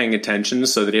that you're paying attention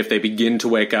so that if they begin to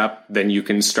wake up, then you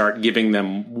can start giving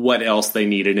them what else they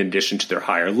need in addition to their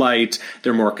higher light,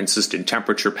 their more consistent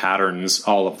temperature patterns,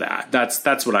 all of that.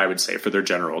 That's what I would say for their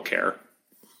general care.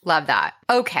 Love that.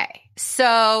 Okay.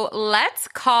 So let's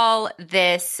call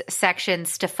this section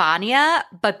Stephania,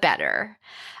 but better.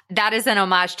 That is an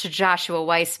homage to Joshua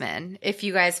Weissman, if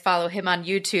you guys follow him on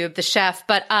YouTube, the chef.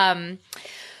 But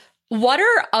what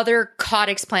are other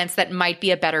Codex plants that might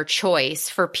be a better choice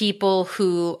for people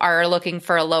who are looking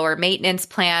for a lower maintenance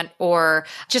plant or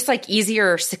just like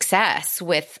easier success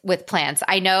with plants?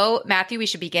 I know, Matthew, we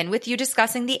should begin with you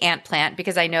discussing the ant plant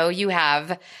because I know you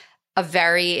have a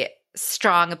very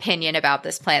strong opinion about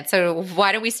this plant. So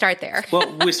why don't we start there? Well,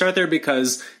 we start there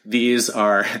because these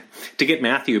are, to get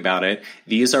Matthew about it,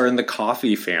 these are in the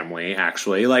coffee family,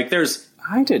 actually. Like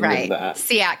I didn't know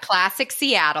that. Classic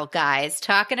Seattle guys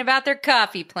talking about their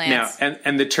coffee plants. Now,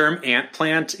 and the term ant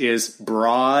plant is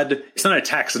broad. It's not a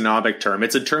taxonomic term.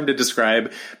 It's a term to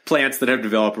describe plants that have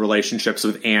developed relationships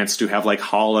with ants to have like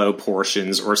hollow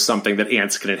portions or something that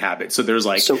ants can inhabit. So there's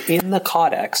like... So in the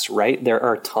Codex, right, there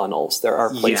are tunnels. There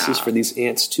are places for these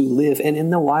ants to live. And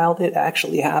in the wild, it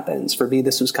actually happens. For me,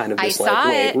 this was kind of this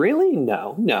wait, really?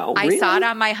 No. I saw it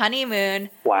on my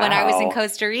honeymoon. Wow. When I was in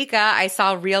Costa Rica. I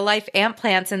saw real life ant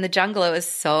plants in the jungle. It was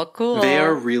so cool. They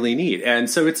are really neat. And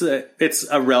so it's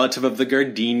a relative of the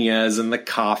gardenias and the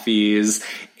coffees.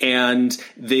 And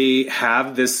they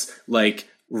have this like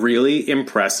really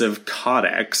impressive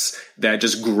Codex that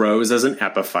just grows as an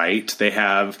epiphyte. They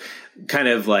have kind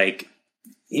of like,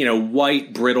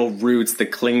 white brittle roots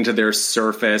that cling to their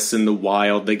surface in the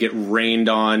wild. They get rained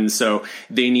on. So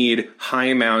they need high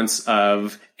amounts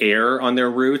of air on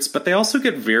their roots, but they also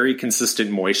get very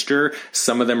consistent moisture.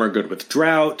 Some of them are good with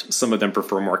drought. Some of them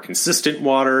prefer more consistent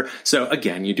water. So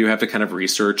again, you do have to kind of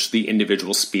research the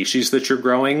individual species that you're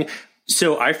growing.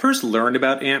 So I first learned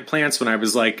about ant plants when I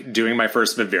was like doing my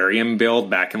first vivarium build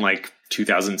back in like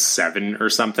 2007 or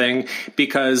something,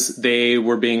 because they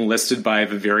were being listed by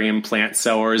vivarium plant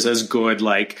sellers as good,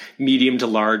 like medium to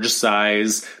large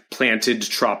size planted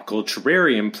tropical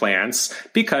terrarium plants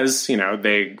because,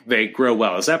 they grow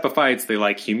well as epiphytes. They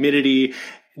like humidity.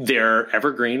 They're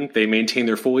evergreen. They maintain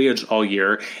their foliage all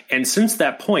year. And since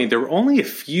that point, there were only a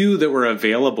few that were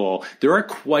available. There are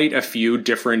quite a few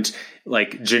different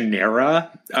like genera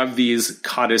of these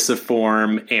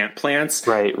caudiciform ant plants.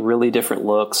 Right. Really different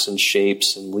looks and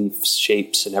shapes and leaf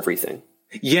shapes and everything.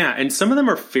 Yeah, and some of them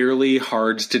are fairly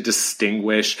hard to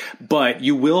distinguish, but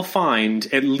you will find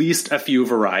at least a few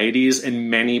varieties in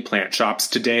many plant shops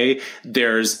today.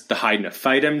 There's the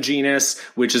Hydnophytum genus,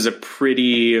 which is a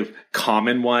pretty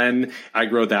common one. I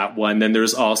grow that one. Then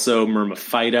there's also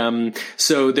Myrmophytum.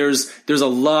 So there's a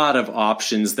lot of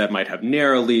options that might have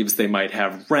narrow leaves. They might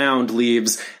have round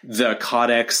leaves. The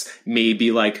Codex may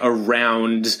be like a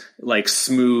round, like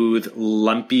smooth,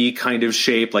 lumpy kind of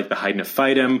shape, like the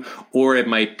Hydnophytum, or it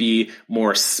might be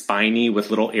more spiny with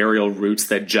little aerial roots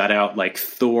that jut out like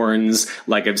thorns,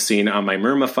 like I've seen on my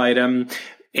Myrmophytum.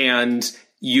 And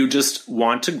you just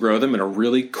want to grow them in a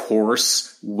really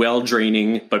coarse,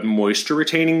 well-draining, but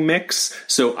moisture-retaining mix.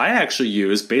 So I actually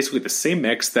use basically the same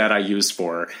mix that I use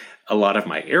for a lot of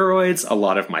my aroids, a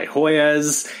lot of my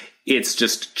Hoyas. It's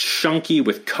just chunky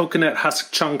with coconut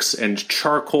husk chunks and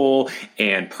charcoal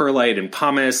and perlite and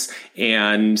pumice.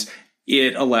 And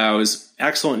It allows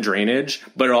excellent drainage,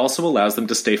 but it also allows them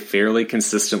to stay fairly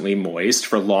consistently moist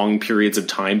for long periods of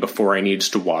time before I need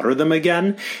to water them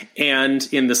again. And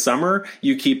in the summer,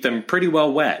 you keep them pretty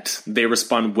well wet. They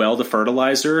respond well to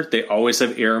fertilizer. They always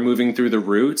have air moving through the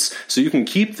roots, so you can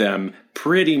keep them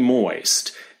pretty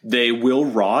moist. They will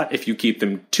rot if you keep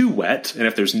them too wet and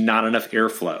if there's not enough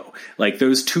airflow. Like,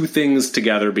 those two things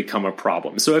together become a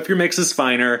problem. So if your mix is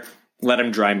finer, let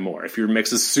them dry more. If your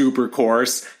mix is super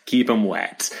coarse, keep them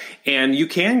wet. And you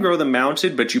can grow them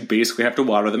mounted, but you basically have to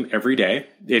water them every day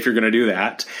if you're going to do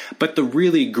that. But the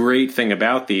really great thing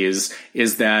about these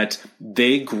is that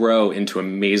they grow into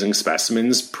amazing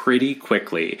specimens pretty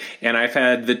quickly. And I've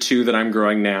had the two that I'm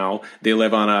growing now. They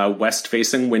live on a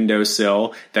west-facing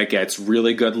windowsill that gets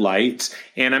really good light.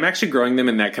 And I'm actually growing them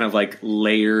in that kind of like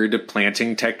layered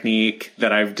planting technique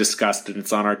that I've discussed, and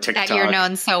it's on our TikTok. That you're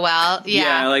known so well.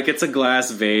 Yeah, like it's a glass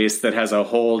vase that has a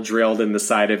hole drilled in the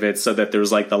side of it so that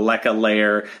there's like the leca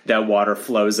layer that water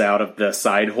flows out of the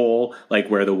side hole, like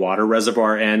where the water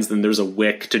reservoir ends. Then there's a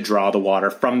wick to draw the water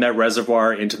from that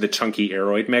reservoir into the chunky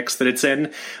aeroid mix that it's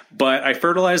in. But I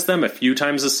fertilize them a few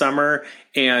times a summer,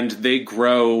 and they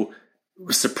grow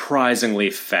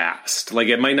surprisingly fast. Like,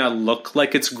 it might not look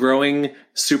like it's growing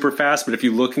super fast, but if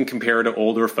you look and compare to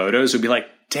older photos, you'll be like,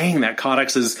 dang, that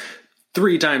Caudex is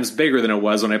 3 times bigger than it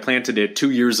was when I planted it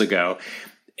 2 years ago.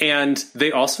 And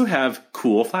they also have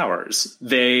cool flowers.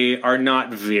 They are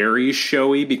not very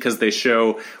showy because they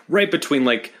show right between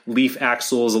like leaf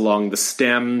axils along the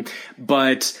stem.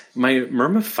 But my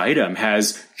Myrmephytum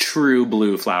has true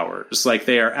blue flowers. Like,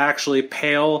 they are actually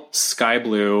pale sky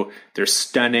blue. They're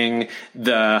stunning.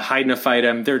 The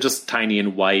Hydnophytum, they're just tiny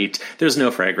and white. There's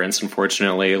no fragrance,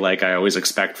 unfortunately, like I always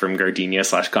expect from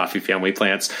gardenia/coffee family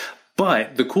plants.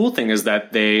 But the cool thing is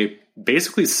that they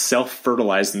basically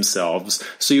self-fertilize themselves,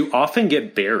 so you often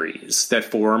get berries that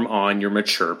form on your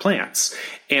mature plants.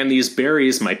 And these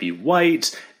berries might be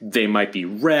white, they might be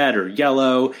red or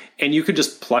yellow, and you could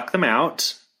just pluck them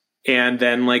out and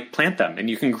then like plant them, and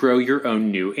you can grow your own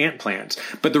new ant plant.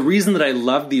 But the reason that I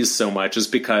love these so much is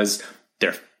because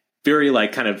they're very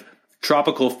like kind of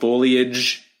tropical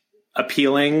foliage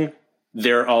appealing.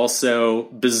 They're also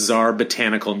bizarre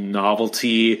botanical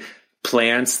novelty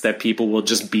plants that people will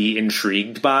just be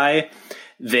intrigued by.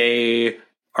 They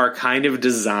are kind of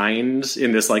designed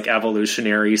in this like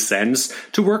evolutionary sense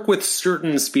to work with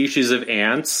certain species of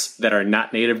ants that are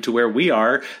not native to where we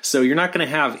are. So you're not going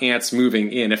to have ants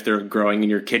moving in if they're growing in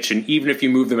your kitchen. Even if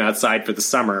you move them outside for the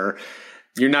summer,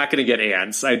 you're not going to get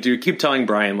ants. I do keep telling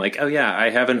Brian, like, oh yeah, I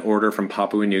have an order from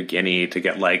Papua New Guinea to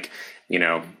get like, you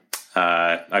know,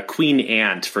 a queen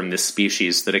ant from this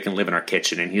species so that it can live in our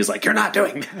kitchen. And he's like, you're not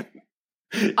doing that.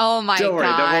 Oh my gosh. Don't worry,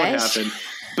 that won't happen.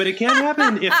 But it can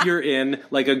happen if you're in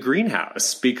like a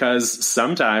greenhouse, because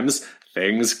sometimes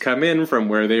things come in from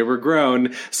where they were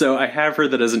grown. So I have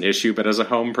heard that as an issue, but as a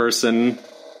home person,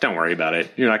 don't worry about it.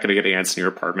 You're not going to get ants in your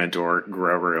apartment or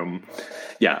grow room.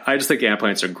 Yeah, I just think ant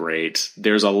plants are great.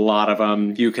 There's a lot of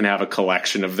them. You can have a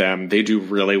collection of them. They do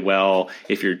really well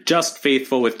if you're just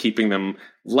faithful with keeping them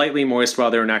lightly moist while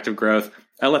they're in active growth.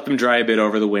 I let them dry a bit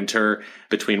over the winter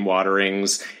between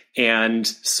waterings. And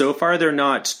so far, they're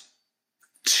not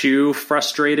too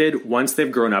frustrated. Once they've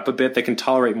grown up a bit, they can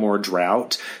tolerate more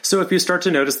drought. So if you start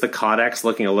to notice the Caudex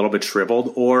looking a little bit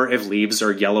shriveled, or if leaves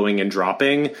are yellowing and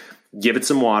dropping, give it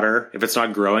some water. If it's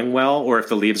not growing well, or if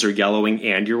the leaves are yellowing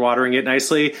and you're watering it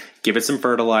nicely, give it some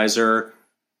fertilizer.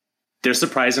 They're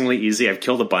surprisingly easy. I've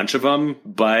killed a bunch of them,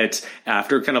 but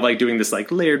after kind of like doing this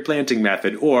like layered planting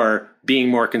method or being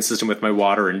more consistent with my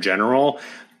water in general,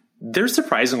 they're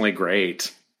surprisingly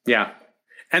great. Yeah.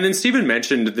 And then Stephen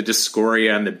mentioned the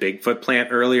Dioscorea and the Bigfoot plant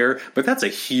earlier, but that's a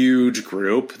huge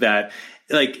group that,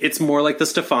 like, it's more like the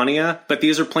Stephania, but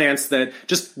these are plants that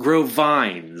just grow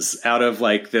vines out of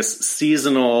like this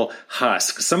seasonal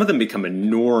husk. Some of them become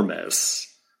enormous.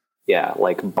 Yeah,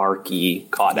 like barky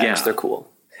Caudex. Yeah. They're cool.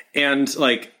 And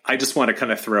like, I just want to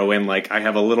kind of throw in, like, I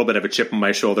have a little bit of a chip on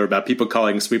my shoulder about people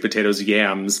calling sweet potatoes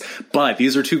yams, but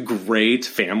these are two great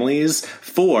families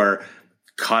for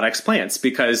Caudex plants,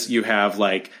 because you have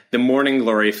like the Morning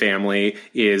Glory family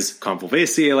is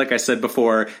Convolvaceae, like I said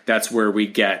before. That's where we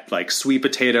get like sweet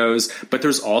potatoes, but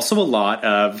there's also a lot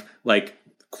of like,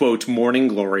 quote, Morning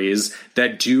Glories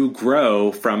that do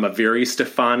grow from a very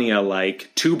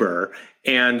Stephania-like tuber.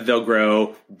 And they'll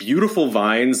grow beautiful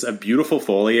vines of beautiful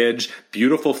foliage,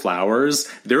 beautiful flowers.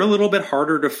 They're a little bit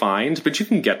harder to find, but you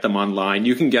can get them online.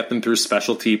 You can get them through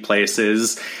specialty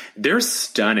places. They're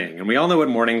stunning. And we all know what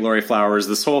Morning Glory flowers,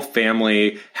 this whole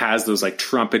family has those like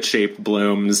trumpet-shaped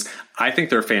blooms. I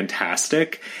think they're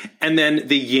fantastic. And then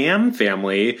the yam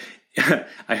family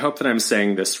I hope that I'm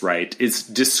saying this right. It's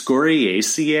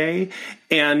Discoriaceae,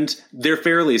 and they're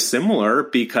fairly similar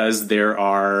because there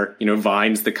are,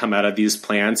 vines that come out of these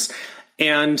plants,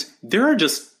 and there are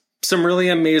just some really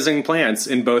amazing plants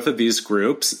in both of these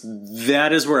groups.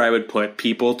 That is where I would put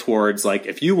people towards, like,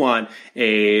 if you want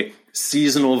a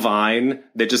seasonal vine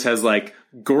that just has like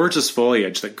gorgeous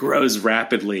foliage that grows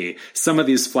rapidly. Some of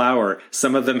these flower,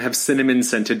 some of them have cinnamon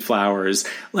scented flowers,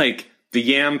 like the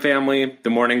yam family, the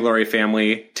morning glory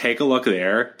family. Take a look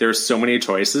there. There's so many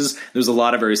choices. There's a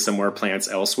lot of very similar plants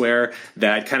elsewhere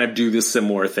that kind of do this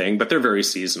similar thing, but they're very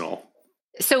seasonal.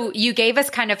 So you gave us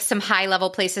kind of some high-level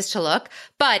places to look,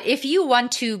 but if you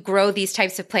want to grow these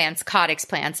types of plants, Caudex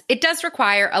plants, it does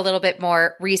require a little bit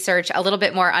more research, a little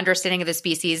bit more understanding of the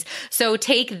species. So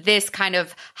take this kind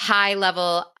of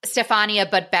high-level Stephania,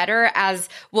 but better, as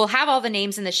we'll have all the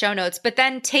names in the show notes, but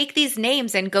then take these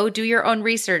names and go do your own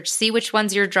research, see which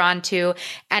ones you're drawn to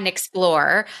and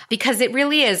explore, because it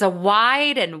really is a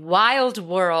wide and wild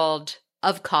world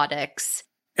of Caudex.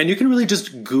 And you can really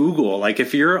just Google, like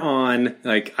if you're on,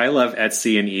 like I love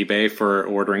Etsy and eBay for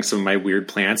ordering some of my weird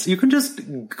plants. You can just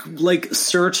like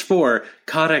search for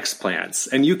Caudex plants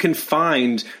and you can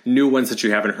find new ones that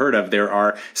you haven't heard of. There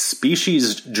are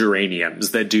species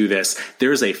geraniums that do this.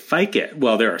 There's a ficus.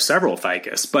 Well, there are several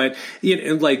ficus, but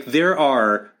like there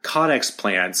are Caudex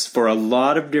plants for a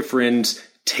lot of different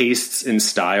tastes and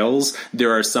styles.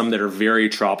 There are some that are very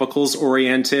tropicals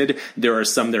oriented. There are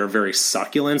some that are very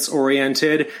succulents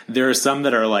oriented. There are some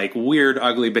that are like weird,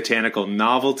 ugly botanical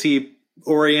novelty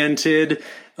oriented.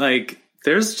 Like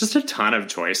there's just a ton of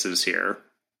choices here.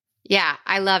 Yeah,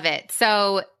 I love it.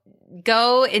 So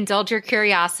go indulge your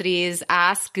curiosities,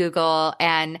 ask Google,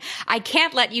 and I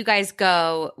can't let you guys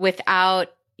go without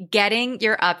getting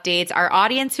your updates. Our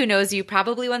audience who knows you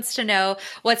probably wants to know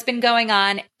what's been going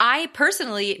on. I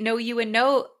personally know you and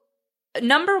know,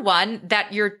 number one,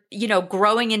 that you're,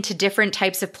 growing into different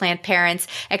types of plant parents,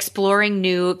 exploring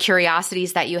new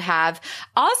curiosities that you have.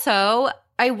 Also,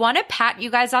 I want to pat you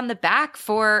guys on the back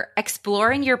for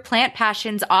exploring your plant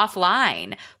passions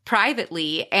offline,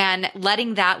 privately, and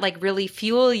letting that like really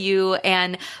fuel you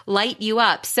and light you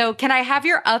up. So can I have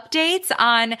your updates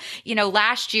on,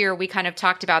 last year we kind of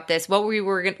talked about this, what we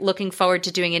were looking forward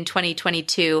to doing in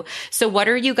 2022. So what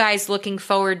are you guys looking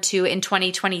forward to in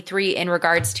 2023 in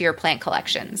regards to your plant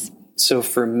collections? So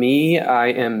for me, I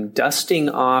am dusting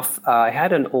off. I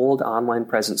had an old online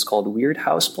presence called Weird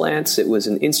House Plants. It was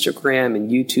an Instagram and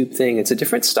YouTube thing. It's a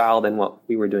different style than what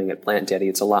we were doing at Plant Daddy.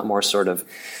 It's a lot more sort of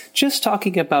just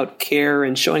talking about care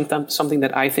and showing them something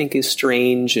that I think is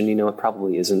strange. And, it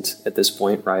probably isn't at this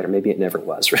point, right? Or maybe it never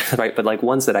was, right? But like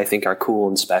ones that I think are cool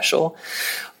and special.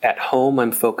 At home,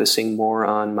 I'm focusing more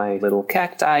on my little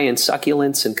cacti and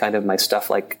succulents and kind of my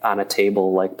stuff like on a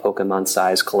table, like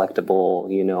Pokemon-sized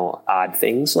collectible, odd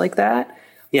things like that.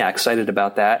 Yeah, excited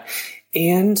about that.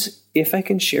 And if I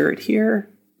can share it here,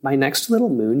 my next little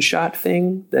moonshot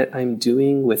thing that I'm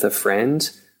doing with a friend,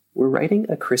 we're writing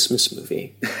a Christmas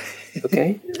movie.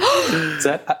 Okay? Is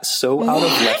that so out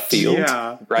of left field?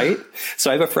 Yeah. Right? So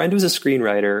I have a friend who's a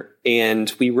screenwriter,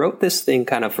 and we wrote this thing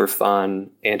kind of for fun,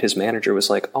 and his manager was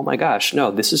like, oh my gosh,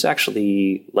 no, this is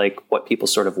actually like what people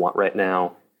sort of want right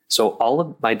now. So all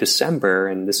of my December,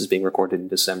 and this is being recorded in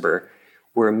December,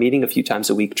 we're meeting a few times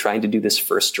a week trying to do this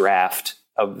first draft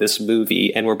of this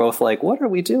movie, and we're both like, what are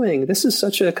we doing? This is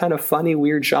such a kind of funny,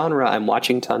 weird genre. I'm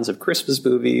watching tons of Christmas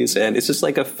movies, and it's just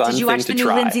like a fun thing to try. Did you watch the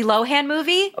new Lindsay Lohan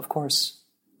movie? Of course.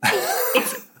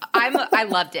 I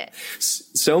loved it.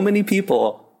 So many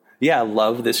people,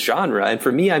 love this genre. And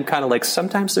for me, I'm kind of like,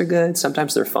 sometimes they're good,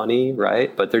 sometimes they're funny,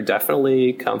 right? But they're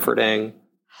definitely comforting.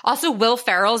 Also, Will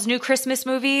Ferrell's new Christmas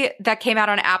movie that came out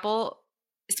on Apple,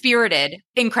 Spirited.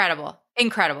 Incredible.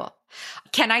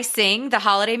 Can I sing the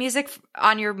holiday music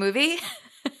on your movie?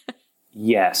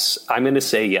 Yes. I'm going to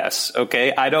say yes.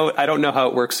 Okay. I don't know how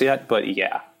it works yet, but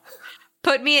yeah.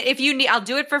 Put me, if you need, I'll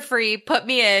do it for free. Put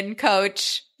me in,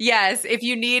 coach. Yes. If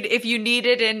you need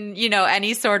it in,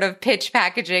 any sort of pitch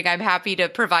packaging, I'm happy to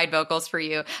provide vocals for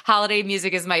you. Holiday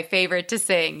music is my favorite to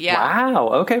sing. Yeah. Wow.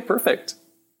 Okay. Perfect.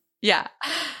 Yeah.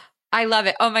 I love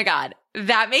it. Oh my God.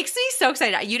 That makes me so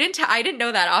excited. I didn't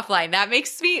know that offline. That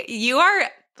makes me, you are,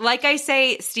 like I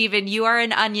say, Stephen, you are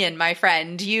an onion, my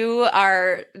friend. You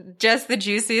are just the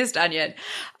juiciest onion.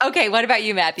 Okay. What about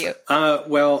you, Matthew?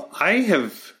 Well,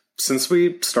 since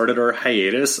we started our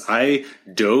hiatus, I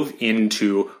dove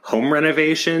into home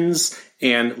renovations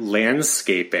and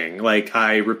landscaping. Like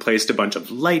I replaced a bunch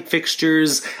of light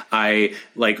fixtures. I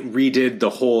redid the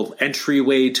whole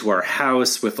entryway to our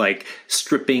house with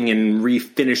stripping and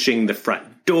refinishing the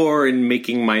front door and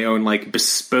making my own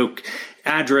bespoke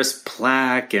address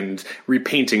plaque and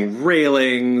repainting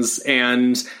railings.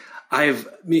 And I've,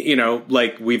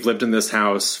 we've lived in this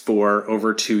house for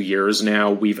over 2 years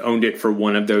now. We've owned it for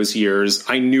one of those years.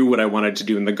 I knew what I wanted to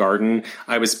do in the garden.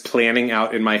 I was planning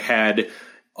out in my head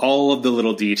all of the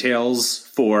little details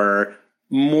for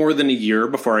more than a year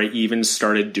before I even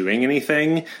started doing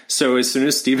anything. So as soon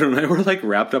as Stephen and I were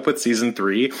wrapped up with season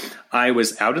 3, I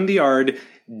was out in the yard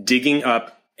digging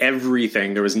up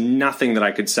everything. There was nothing that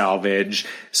I could salvage.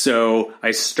 So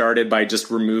I started by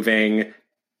just removing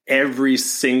every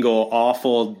single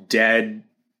awful dead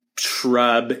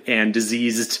shrub and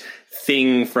diseased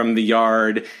thing from the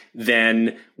yard.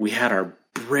 Then we had our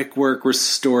brickwork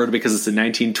restored because it's a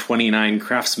 1929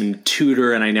 Craftsman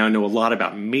Tudor, and I now know a lot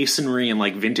about masonry and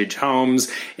vintage homes,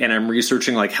 and I'm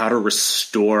researching how to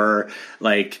restore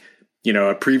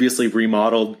a previously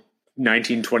remodeled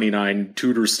 1929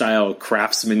 Tudor style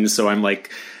Craftsman. So I'm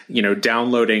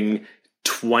downloading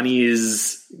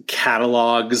 20s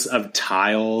catalogs of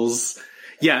tiles.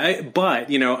 Yeah, but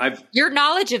I've your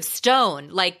knowledge of stone,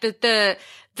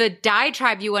 the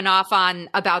diatribe you went off on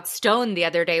about stone the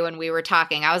other day when we were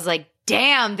talking, I was like,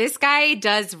 damn, this guy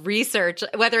does research,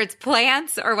 whether it's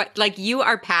plants or what. You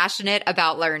are passionate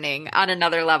about learning on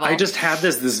another level. I just have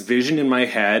this vision in my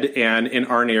head, and in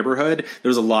our neighborhood,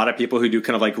 there's a lot of people who do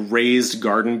kind of raised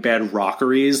garden bed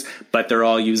rockeries, but they're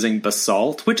all using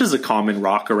basalt, which is a common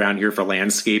rock around here for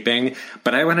landscaping.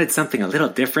 But I wanted something a little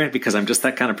different because I'm just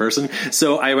that kind of person.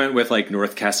 So I went with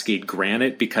North Cascade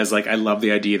granite because I love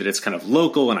the idea that it's kind of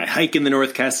local, and I hike in the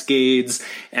North Cascades.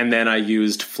 And then I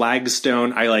used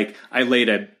flagstone. I laid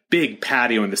a big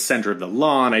patio in the center of the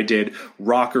lawn. I did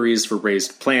rockeries for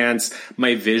raised plants.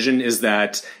 My vision is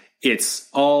that it's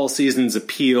all seasons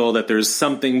appeal, that there's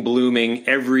something blooming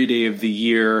every day of the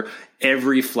year.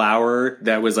 Every flower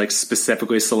that was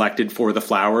specifically selected for the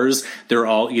flowers, they're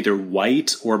all either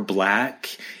white or black.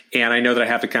 And I know that I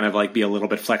have to kind of be a little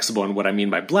bit flexible in what I mean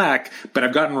by black, but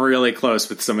I've gotten really close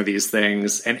with some of these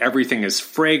things, and everything is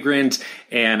fragrant.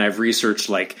 And I've researched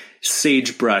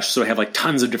sagebrush. So I have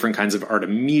tons of different kinds of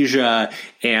artemisia,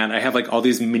 and I have all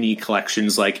these mini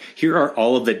collections. Here are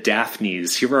all of the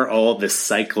daphnes. Here are all of the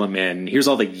cyclamen. Here's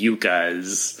all the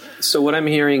yuccas. So what I'm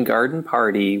hearing, garden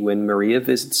party when Maria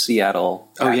visits Seattle.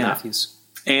 Oh yeah. Matthews.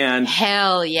 And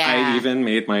hell yeah. I even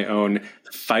made my own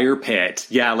fire pit.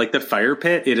 Yeah, the fire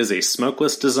pit, it is a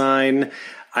smokeless design.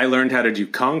 I learned how to do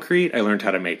concrete. I learned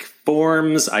how to make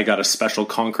forms. I got a special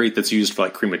concrete that's used for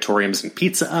crematoriums and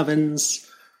pizza ovens.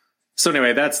 So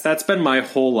anyway, that's been my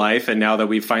whole life. And now that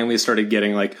we've finally started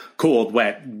getting cold,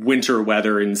 wet winter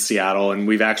weather in Seattle, and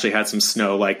we've actually had some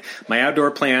snow, my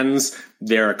outdoor plans,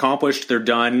 they're accomplished. They're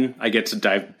done. I get to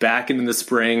dive back into the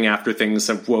spring after things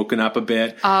have woken up a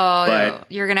bit. Oh, but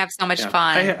you're going to have so much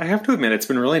fun. I have to admit, it's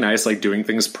been really nice, doing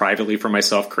things privately for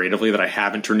myself creatively that I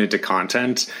haven't turned into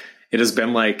content. It has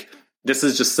been this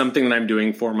is just something that I'm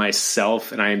doing for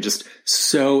myself, and I am just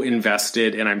so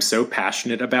invested, and I'm so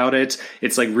passionate about it.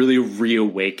 It's really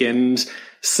reawakened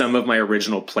some of my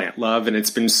original plant love, and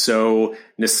it's been so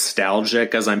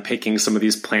nostalgic as I'm picking some of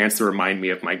these plants that remind me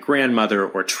of my grandmother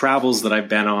or travels that I've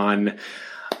been on.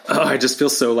 Oh, I just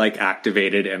feel so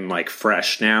activated and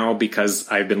fresh now because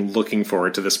I've been looking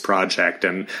forward to this project,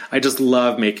 and I just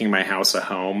love making my house a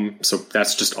home. So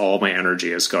that's just all my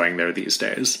energy is going there these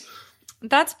days.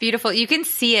 That's beautiful. You can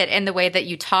see it in the way that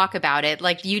you talk about it.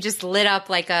 You just lit up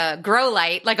a grow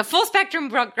light, a full spectrum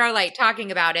grow light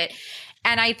talking about it.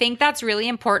 And I think that's really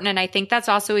important. And I think that's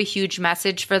also a huge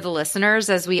message for the listeners,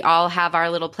 as we all have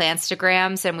our little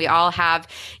Plantstagrams, and we all have,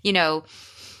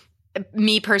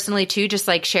 me personally too, just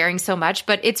sharing so much.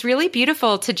 But it's really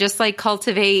beautiful to just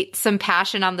cultivate some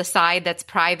passion on the side that's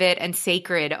private and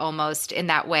sacred almost in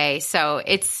that way. So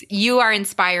you are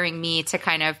inspiring me to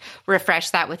kind of refresh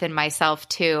that within myself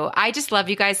too. I just love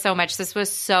you guys so much. This was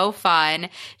so fun.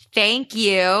 Thank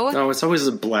you. Oh, it's always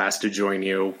a blast to join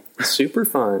you. Super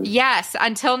fun. Yes.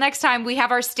 Until next time, we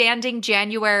have our standing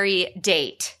January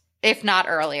date, if not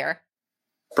earlier.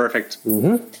 Perfect.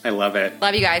 Mm-hmm. I love it.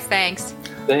 Love you guys. Thanks.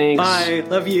 Thanks. Bye.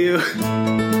 Love you.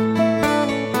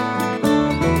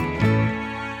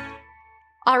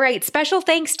 All right. Special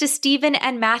thanks to Stephen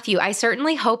and Matthew. I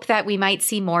certainly hope that we might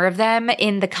see more of them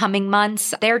in the coming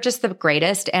months. They're just the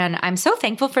greatest. And I'm so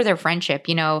thankful for their friendship.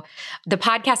 The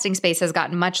podcasting space has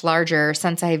gotten much larger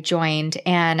since I've joined.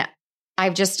 And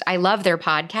I love their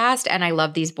podcast, and I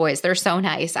love these boys. They're so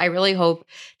nice. I really hope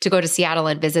to go to Seattle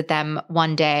and visit them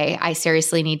one day. I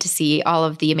seriously need to see all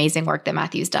of the amazing work that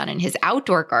Matthew's done in his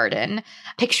outdoor garden.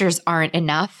 Pictures aren't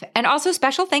enough. And also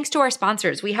special thanks to our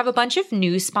sponsors. We have a bunch of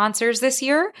new sponsors this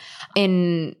year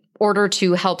in order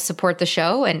to help support the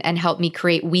show and help me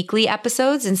create weekly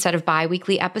episodes instead of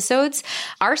bi-weekly episodes.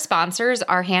 Our sponsors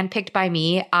are handpicked by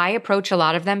me. I approach a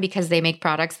lot of them because they make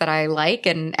products that I like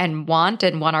and want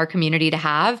our community to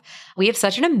have. We have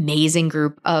such an amazing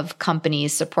group of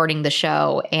companies supporting the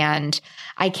show, and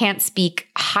I can't speak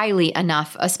highly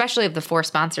enough, especially of the 4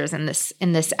 sponsors in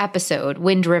this episode.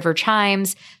 Wind River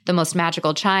Chimes, The Most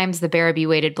Magical Chimes, the Barabee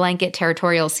Weighted Blanket,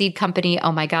 Territorial Seed Company.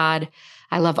 Oh my God.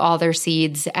 I love all their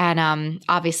seeds. And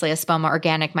obviously Espoma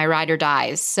Organic, my ride or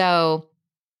dies. So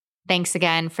thanks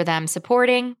again for them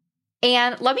supporting.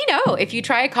 And let me know if you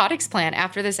try a Codex plant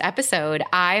after this episode.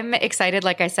 I'm excited,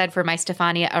 like I said, for my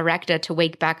Stephania erecta to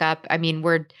wake back up. I mean,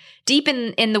 we're deep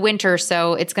in the winter,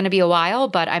 so it's going to be a while,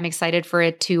 but I'm excited for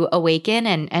it to awaken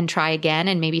and try again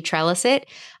and maybe trellis it,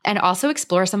 and also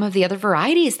explore some of the other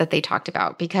varieties that they talked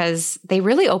about, because they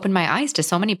really opened my eyes to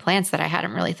so many plants that I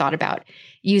hadn't really thought about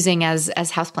using as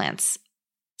houseplants.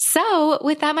 So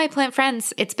with that, my plant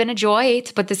friends, it's been a joy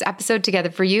to put this episode together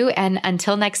for you. And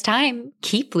until next time,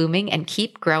 keep blooming and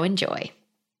keep growing joy.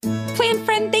 Plant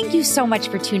friend, thank you so much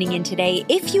for tuning in today.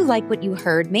 If you like what you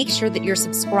heard, make sure that you're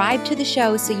subscribed to the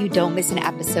show so you don't miss an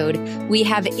episode. We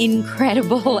have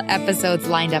incredible episodes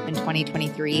lined up in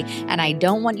 2023, and I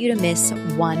don't want you to miss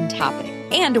one topic.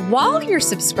 And while you're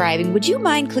subscribing, would you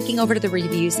mind clicking over to the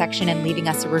review section and leaving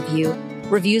us a review?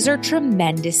 Reviews are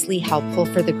tremendously helpful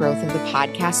for the growth of the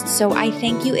podcast, so I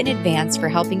thank you in advance for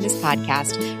helping this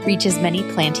podcast reach as many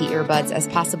planty earbuds as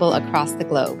possible across the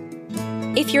globe.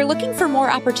 If you're looking for more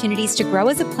opportunities to grow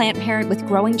as a plant parent with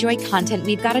Growing Joy content,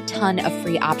 we've got a ton of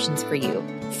free options for you.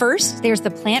 First, there's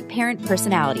the Plant Parent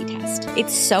Personality Test.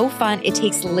 It's so fun. It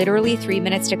takes literally 3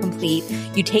 minutes to complete.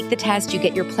 You take the test, you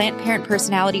get your Plant Parent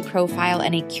Personality profile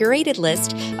and a curated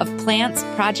list of plants,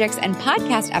 projects, and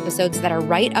podcast episodes that are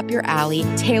right up your alley,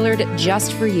 tailored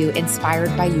just for you,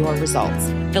 inspired by your results.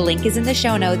 The link is in the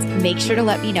show notes. Make sure to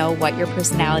let me know what your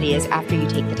personality is after you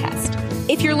take the test.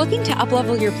 If you're looking to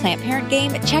uplevel your plant parent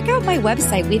game, check out my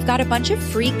website. We've got a bunch of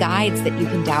free guides that you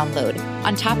can download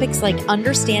on topics like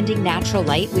understanding natural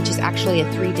light, which is actually a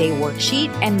 3-day worksheet,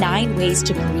 and 9 ways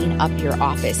to green up your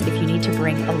office if you need to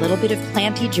bring a little bit of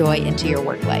planty joy into your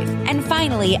work life. And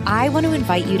finally, I want to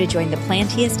invite you to join the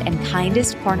plantiest and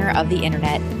kindest corner of the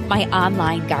internet, my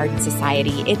online garden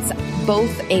society. It's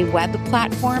both a web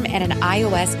platform and an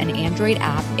iOS and Android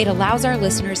app. It allows our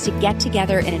listeners to get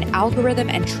together in an algorithm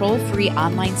and troll-free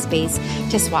online space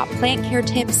to swap plant care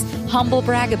tips, humble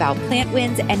brag about plant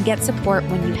wins, and get support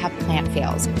when you have plant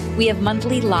fails. We have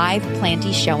monthly live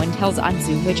planty show and tells on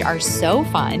Zoom, which are so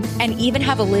fun, and even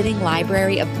have a living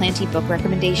library of planty book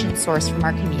recommendations sourced from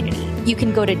our community. You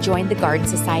can go to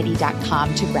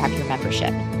jointhegardensociety.com to grab your membership.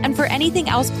 And for anything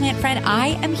else, plant friend, I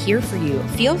am here for you.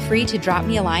 Feel free to drop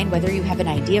me a line whether you have an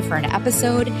idea for an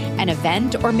episode, an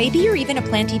event, or maybe you're even a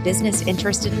planty business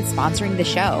interested in sponsoring the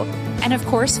show. And of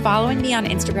course, following me on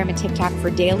Instagram and TikTok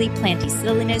for daily planty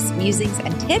silliness, musings,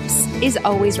 and tips is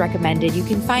always recommended. You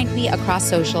can find me across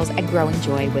socials at Growing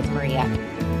Joy with Maria.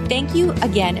 Thank you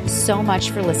again so much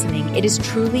for listening. It is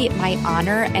truly my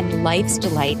honor and life's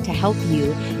delight to help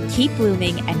you keep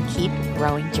blooming and keep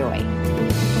growing joy.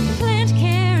 Plant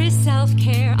care is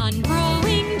self-care on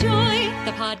Growing Joy,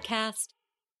 the podcast.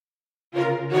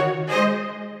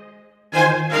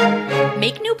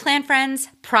 Make new plant friends,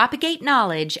 propagate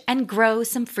knowledge, and grow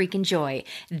some freaking joy.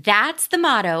 That's the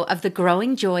motto of the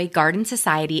Growing Joy Garden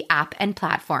Society app and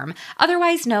platform,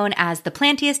 otherwise known as the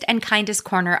plantiest and kindest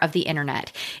corner of the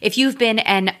internet. If you've been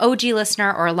an OG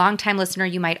listener or a longtime listener,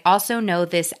 you might also know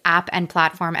this app and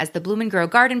platform as the Bloom and Grow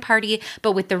Garden Party,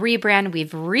 but with the rebrand,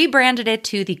 we've rebranded it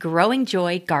to the Growing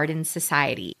Joy Garden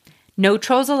Society. No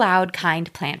trolls allowed,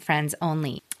 kind plant friends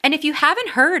only. And if you haven't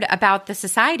heard about the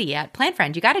society yet, Plant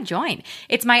Friend, you got to join.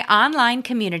 It's my online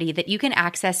community that you can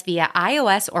access via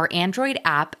iOS or Android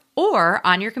app or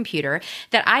on your computer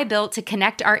that I built to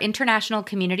connect our international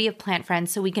community of plant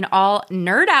friends so we can all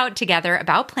nerd out together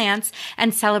about plants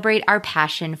and celebrate our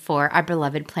passion for our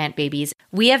beloved plant babies.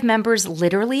 We have members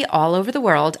literally all over the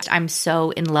world. I'm so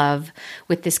in love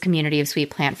with this community of sweet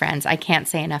plant friends. I can't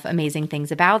say enough amazing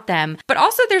things about them. But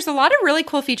also there's a lot of really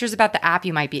cool features about the app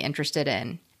you might be interested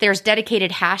in. There's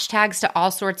dedicated hashtags to all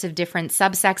sorts of different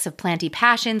subsects of planty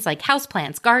passions like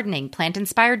houseplants, gardening,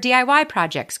 plant-inspired DIY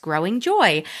projects, growing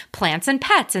joy, plants and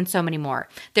pets, and so many more.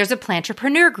 There's a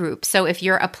plantrepreneur group, so if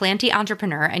you're a planty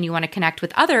entrepreneur and you want to connect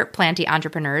with other planty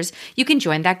entrepreneurs, you can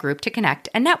join that group to connect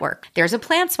and network. There's a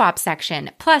plant swap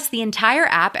section. Plus, the entire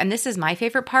app, and this is my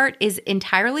favorite part, is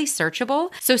entirely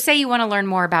searchable. So say you want to learn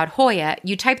more about Hoya,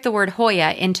 you type the word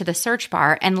Hoya into the search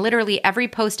bar, and literally every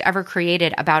post ever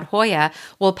created about Hoya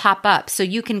will will pop up so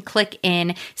you can click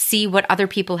in, see what other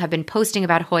people have been posting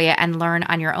about Hoya and learn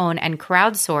on your own and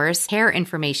crowdsource hair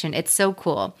information. It's so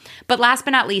cool. But last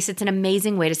but not least, it's an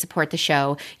amazing way to support the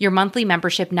show. Your monthly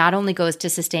membership not only goes to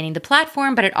sustaining the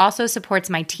platform, but it also supports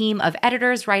my team of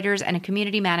editors, writers, and a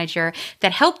community manager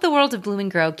that help the world of Bloom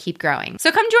and Grow keep growing.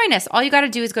 So come join us. All you got to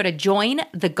do is go to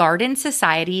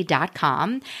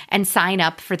jointhegardensociety.com and sign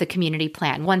up for the community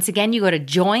plan. Once again, you go to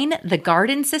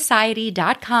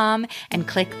jointhegardensociety.com and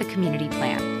click the community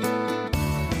plan.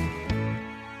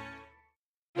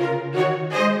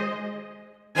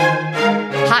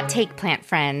 Hot take, plant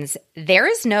friends. There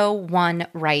is no one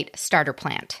right starter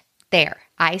plant. There,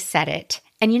 I said it.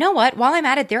 And you know what? While I'm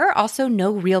at it, there are also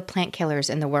no real plant killers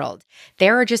in the world.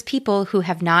 There are just people who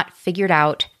have not figured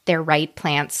out their right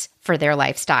plants for their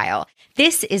lifestyle.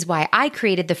 This is why I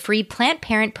created the free Plant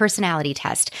Parent Personality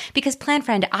Test. Because, plant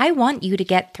friend, I want you to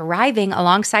get thriving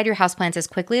alongside your houseplants as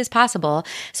quickly as possible.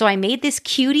 So I made this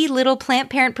cutie little Plant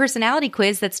Parent Personality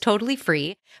quiz that's totally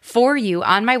free for you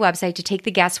on my website to take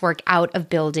the guesswork out of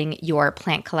building your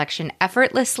plant collection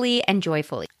effortlessly and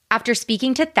joyfully. After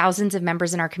speaking to thousands of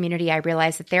members in our community, I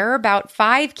realized that there are about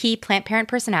 5 key plant parent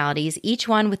personalities, each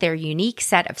one with their unique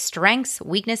set of strengths,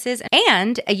 weaknesses,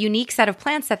 and a unique set of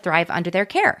plants that thrive under their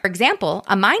care. For example,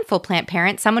 a mindful plant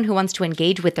parent, someone who wants to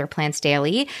engage with their plants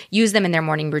daily, use them in their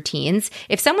morning routines.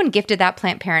 If someone gifted that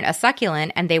plant parent a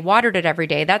succulent and they watered it every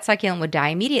day, that succulent would die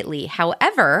immediately.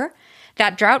 However,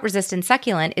 that drought-resistant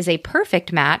succulent is a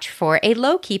perfect match for a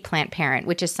low-key plant parent,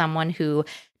 which is someone who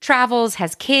travels,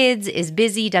 has kids, is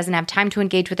busy, doesn't have time to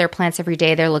engage with their plants every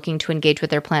day. They're looking to engage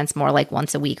with their plants more like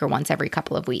once a week or once every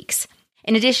couple of weeks.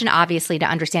 In addition, obviously, to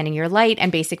understanding your light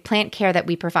and basic plant care that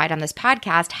we provide on this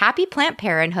podcast, Happy Plant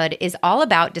Parenthood is all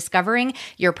about discovering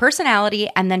your personality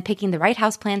and then picking the right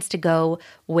houseplants to go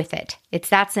with it. It's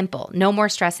that simple. No more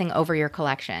stressing over your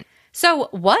collection. So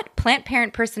what plant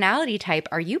parent personality type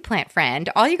are you, plant friend?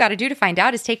 All you got to do to find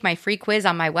out is take my free quiz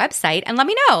on my website and let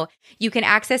me know. You can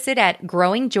access it at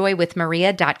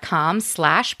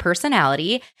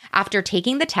growingjoywithmaria.com/personality. After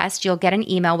taking the test, you'll get an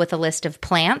email with a list of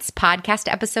plants, podcast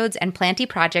episodes, and planty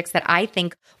projects that I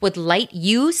think would light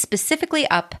you specifically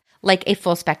up like a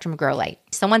full spectrum grow light.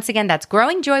 So once again, that's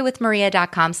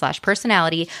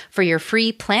growingjoywithmaria.com/personality for your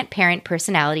free plant parent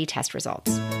personality test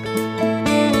results.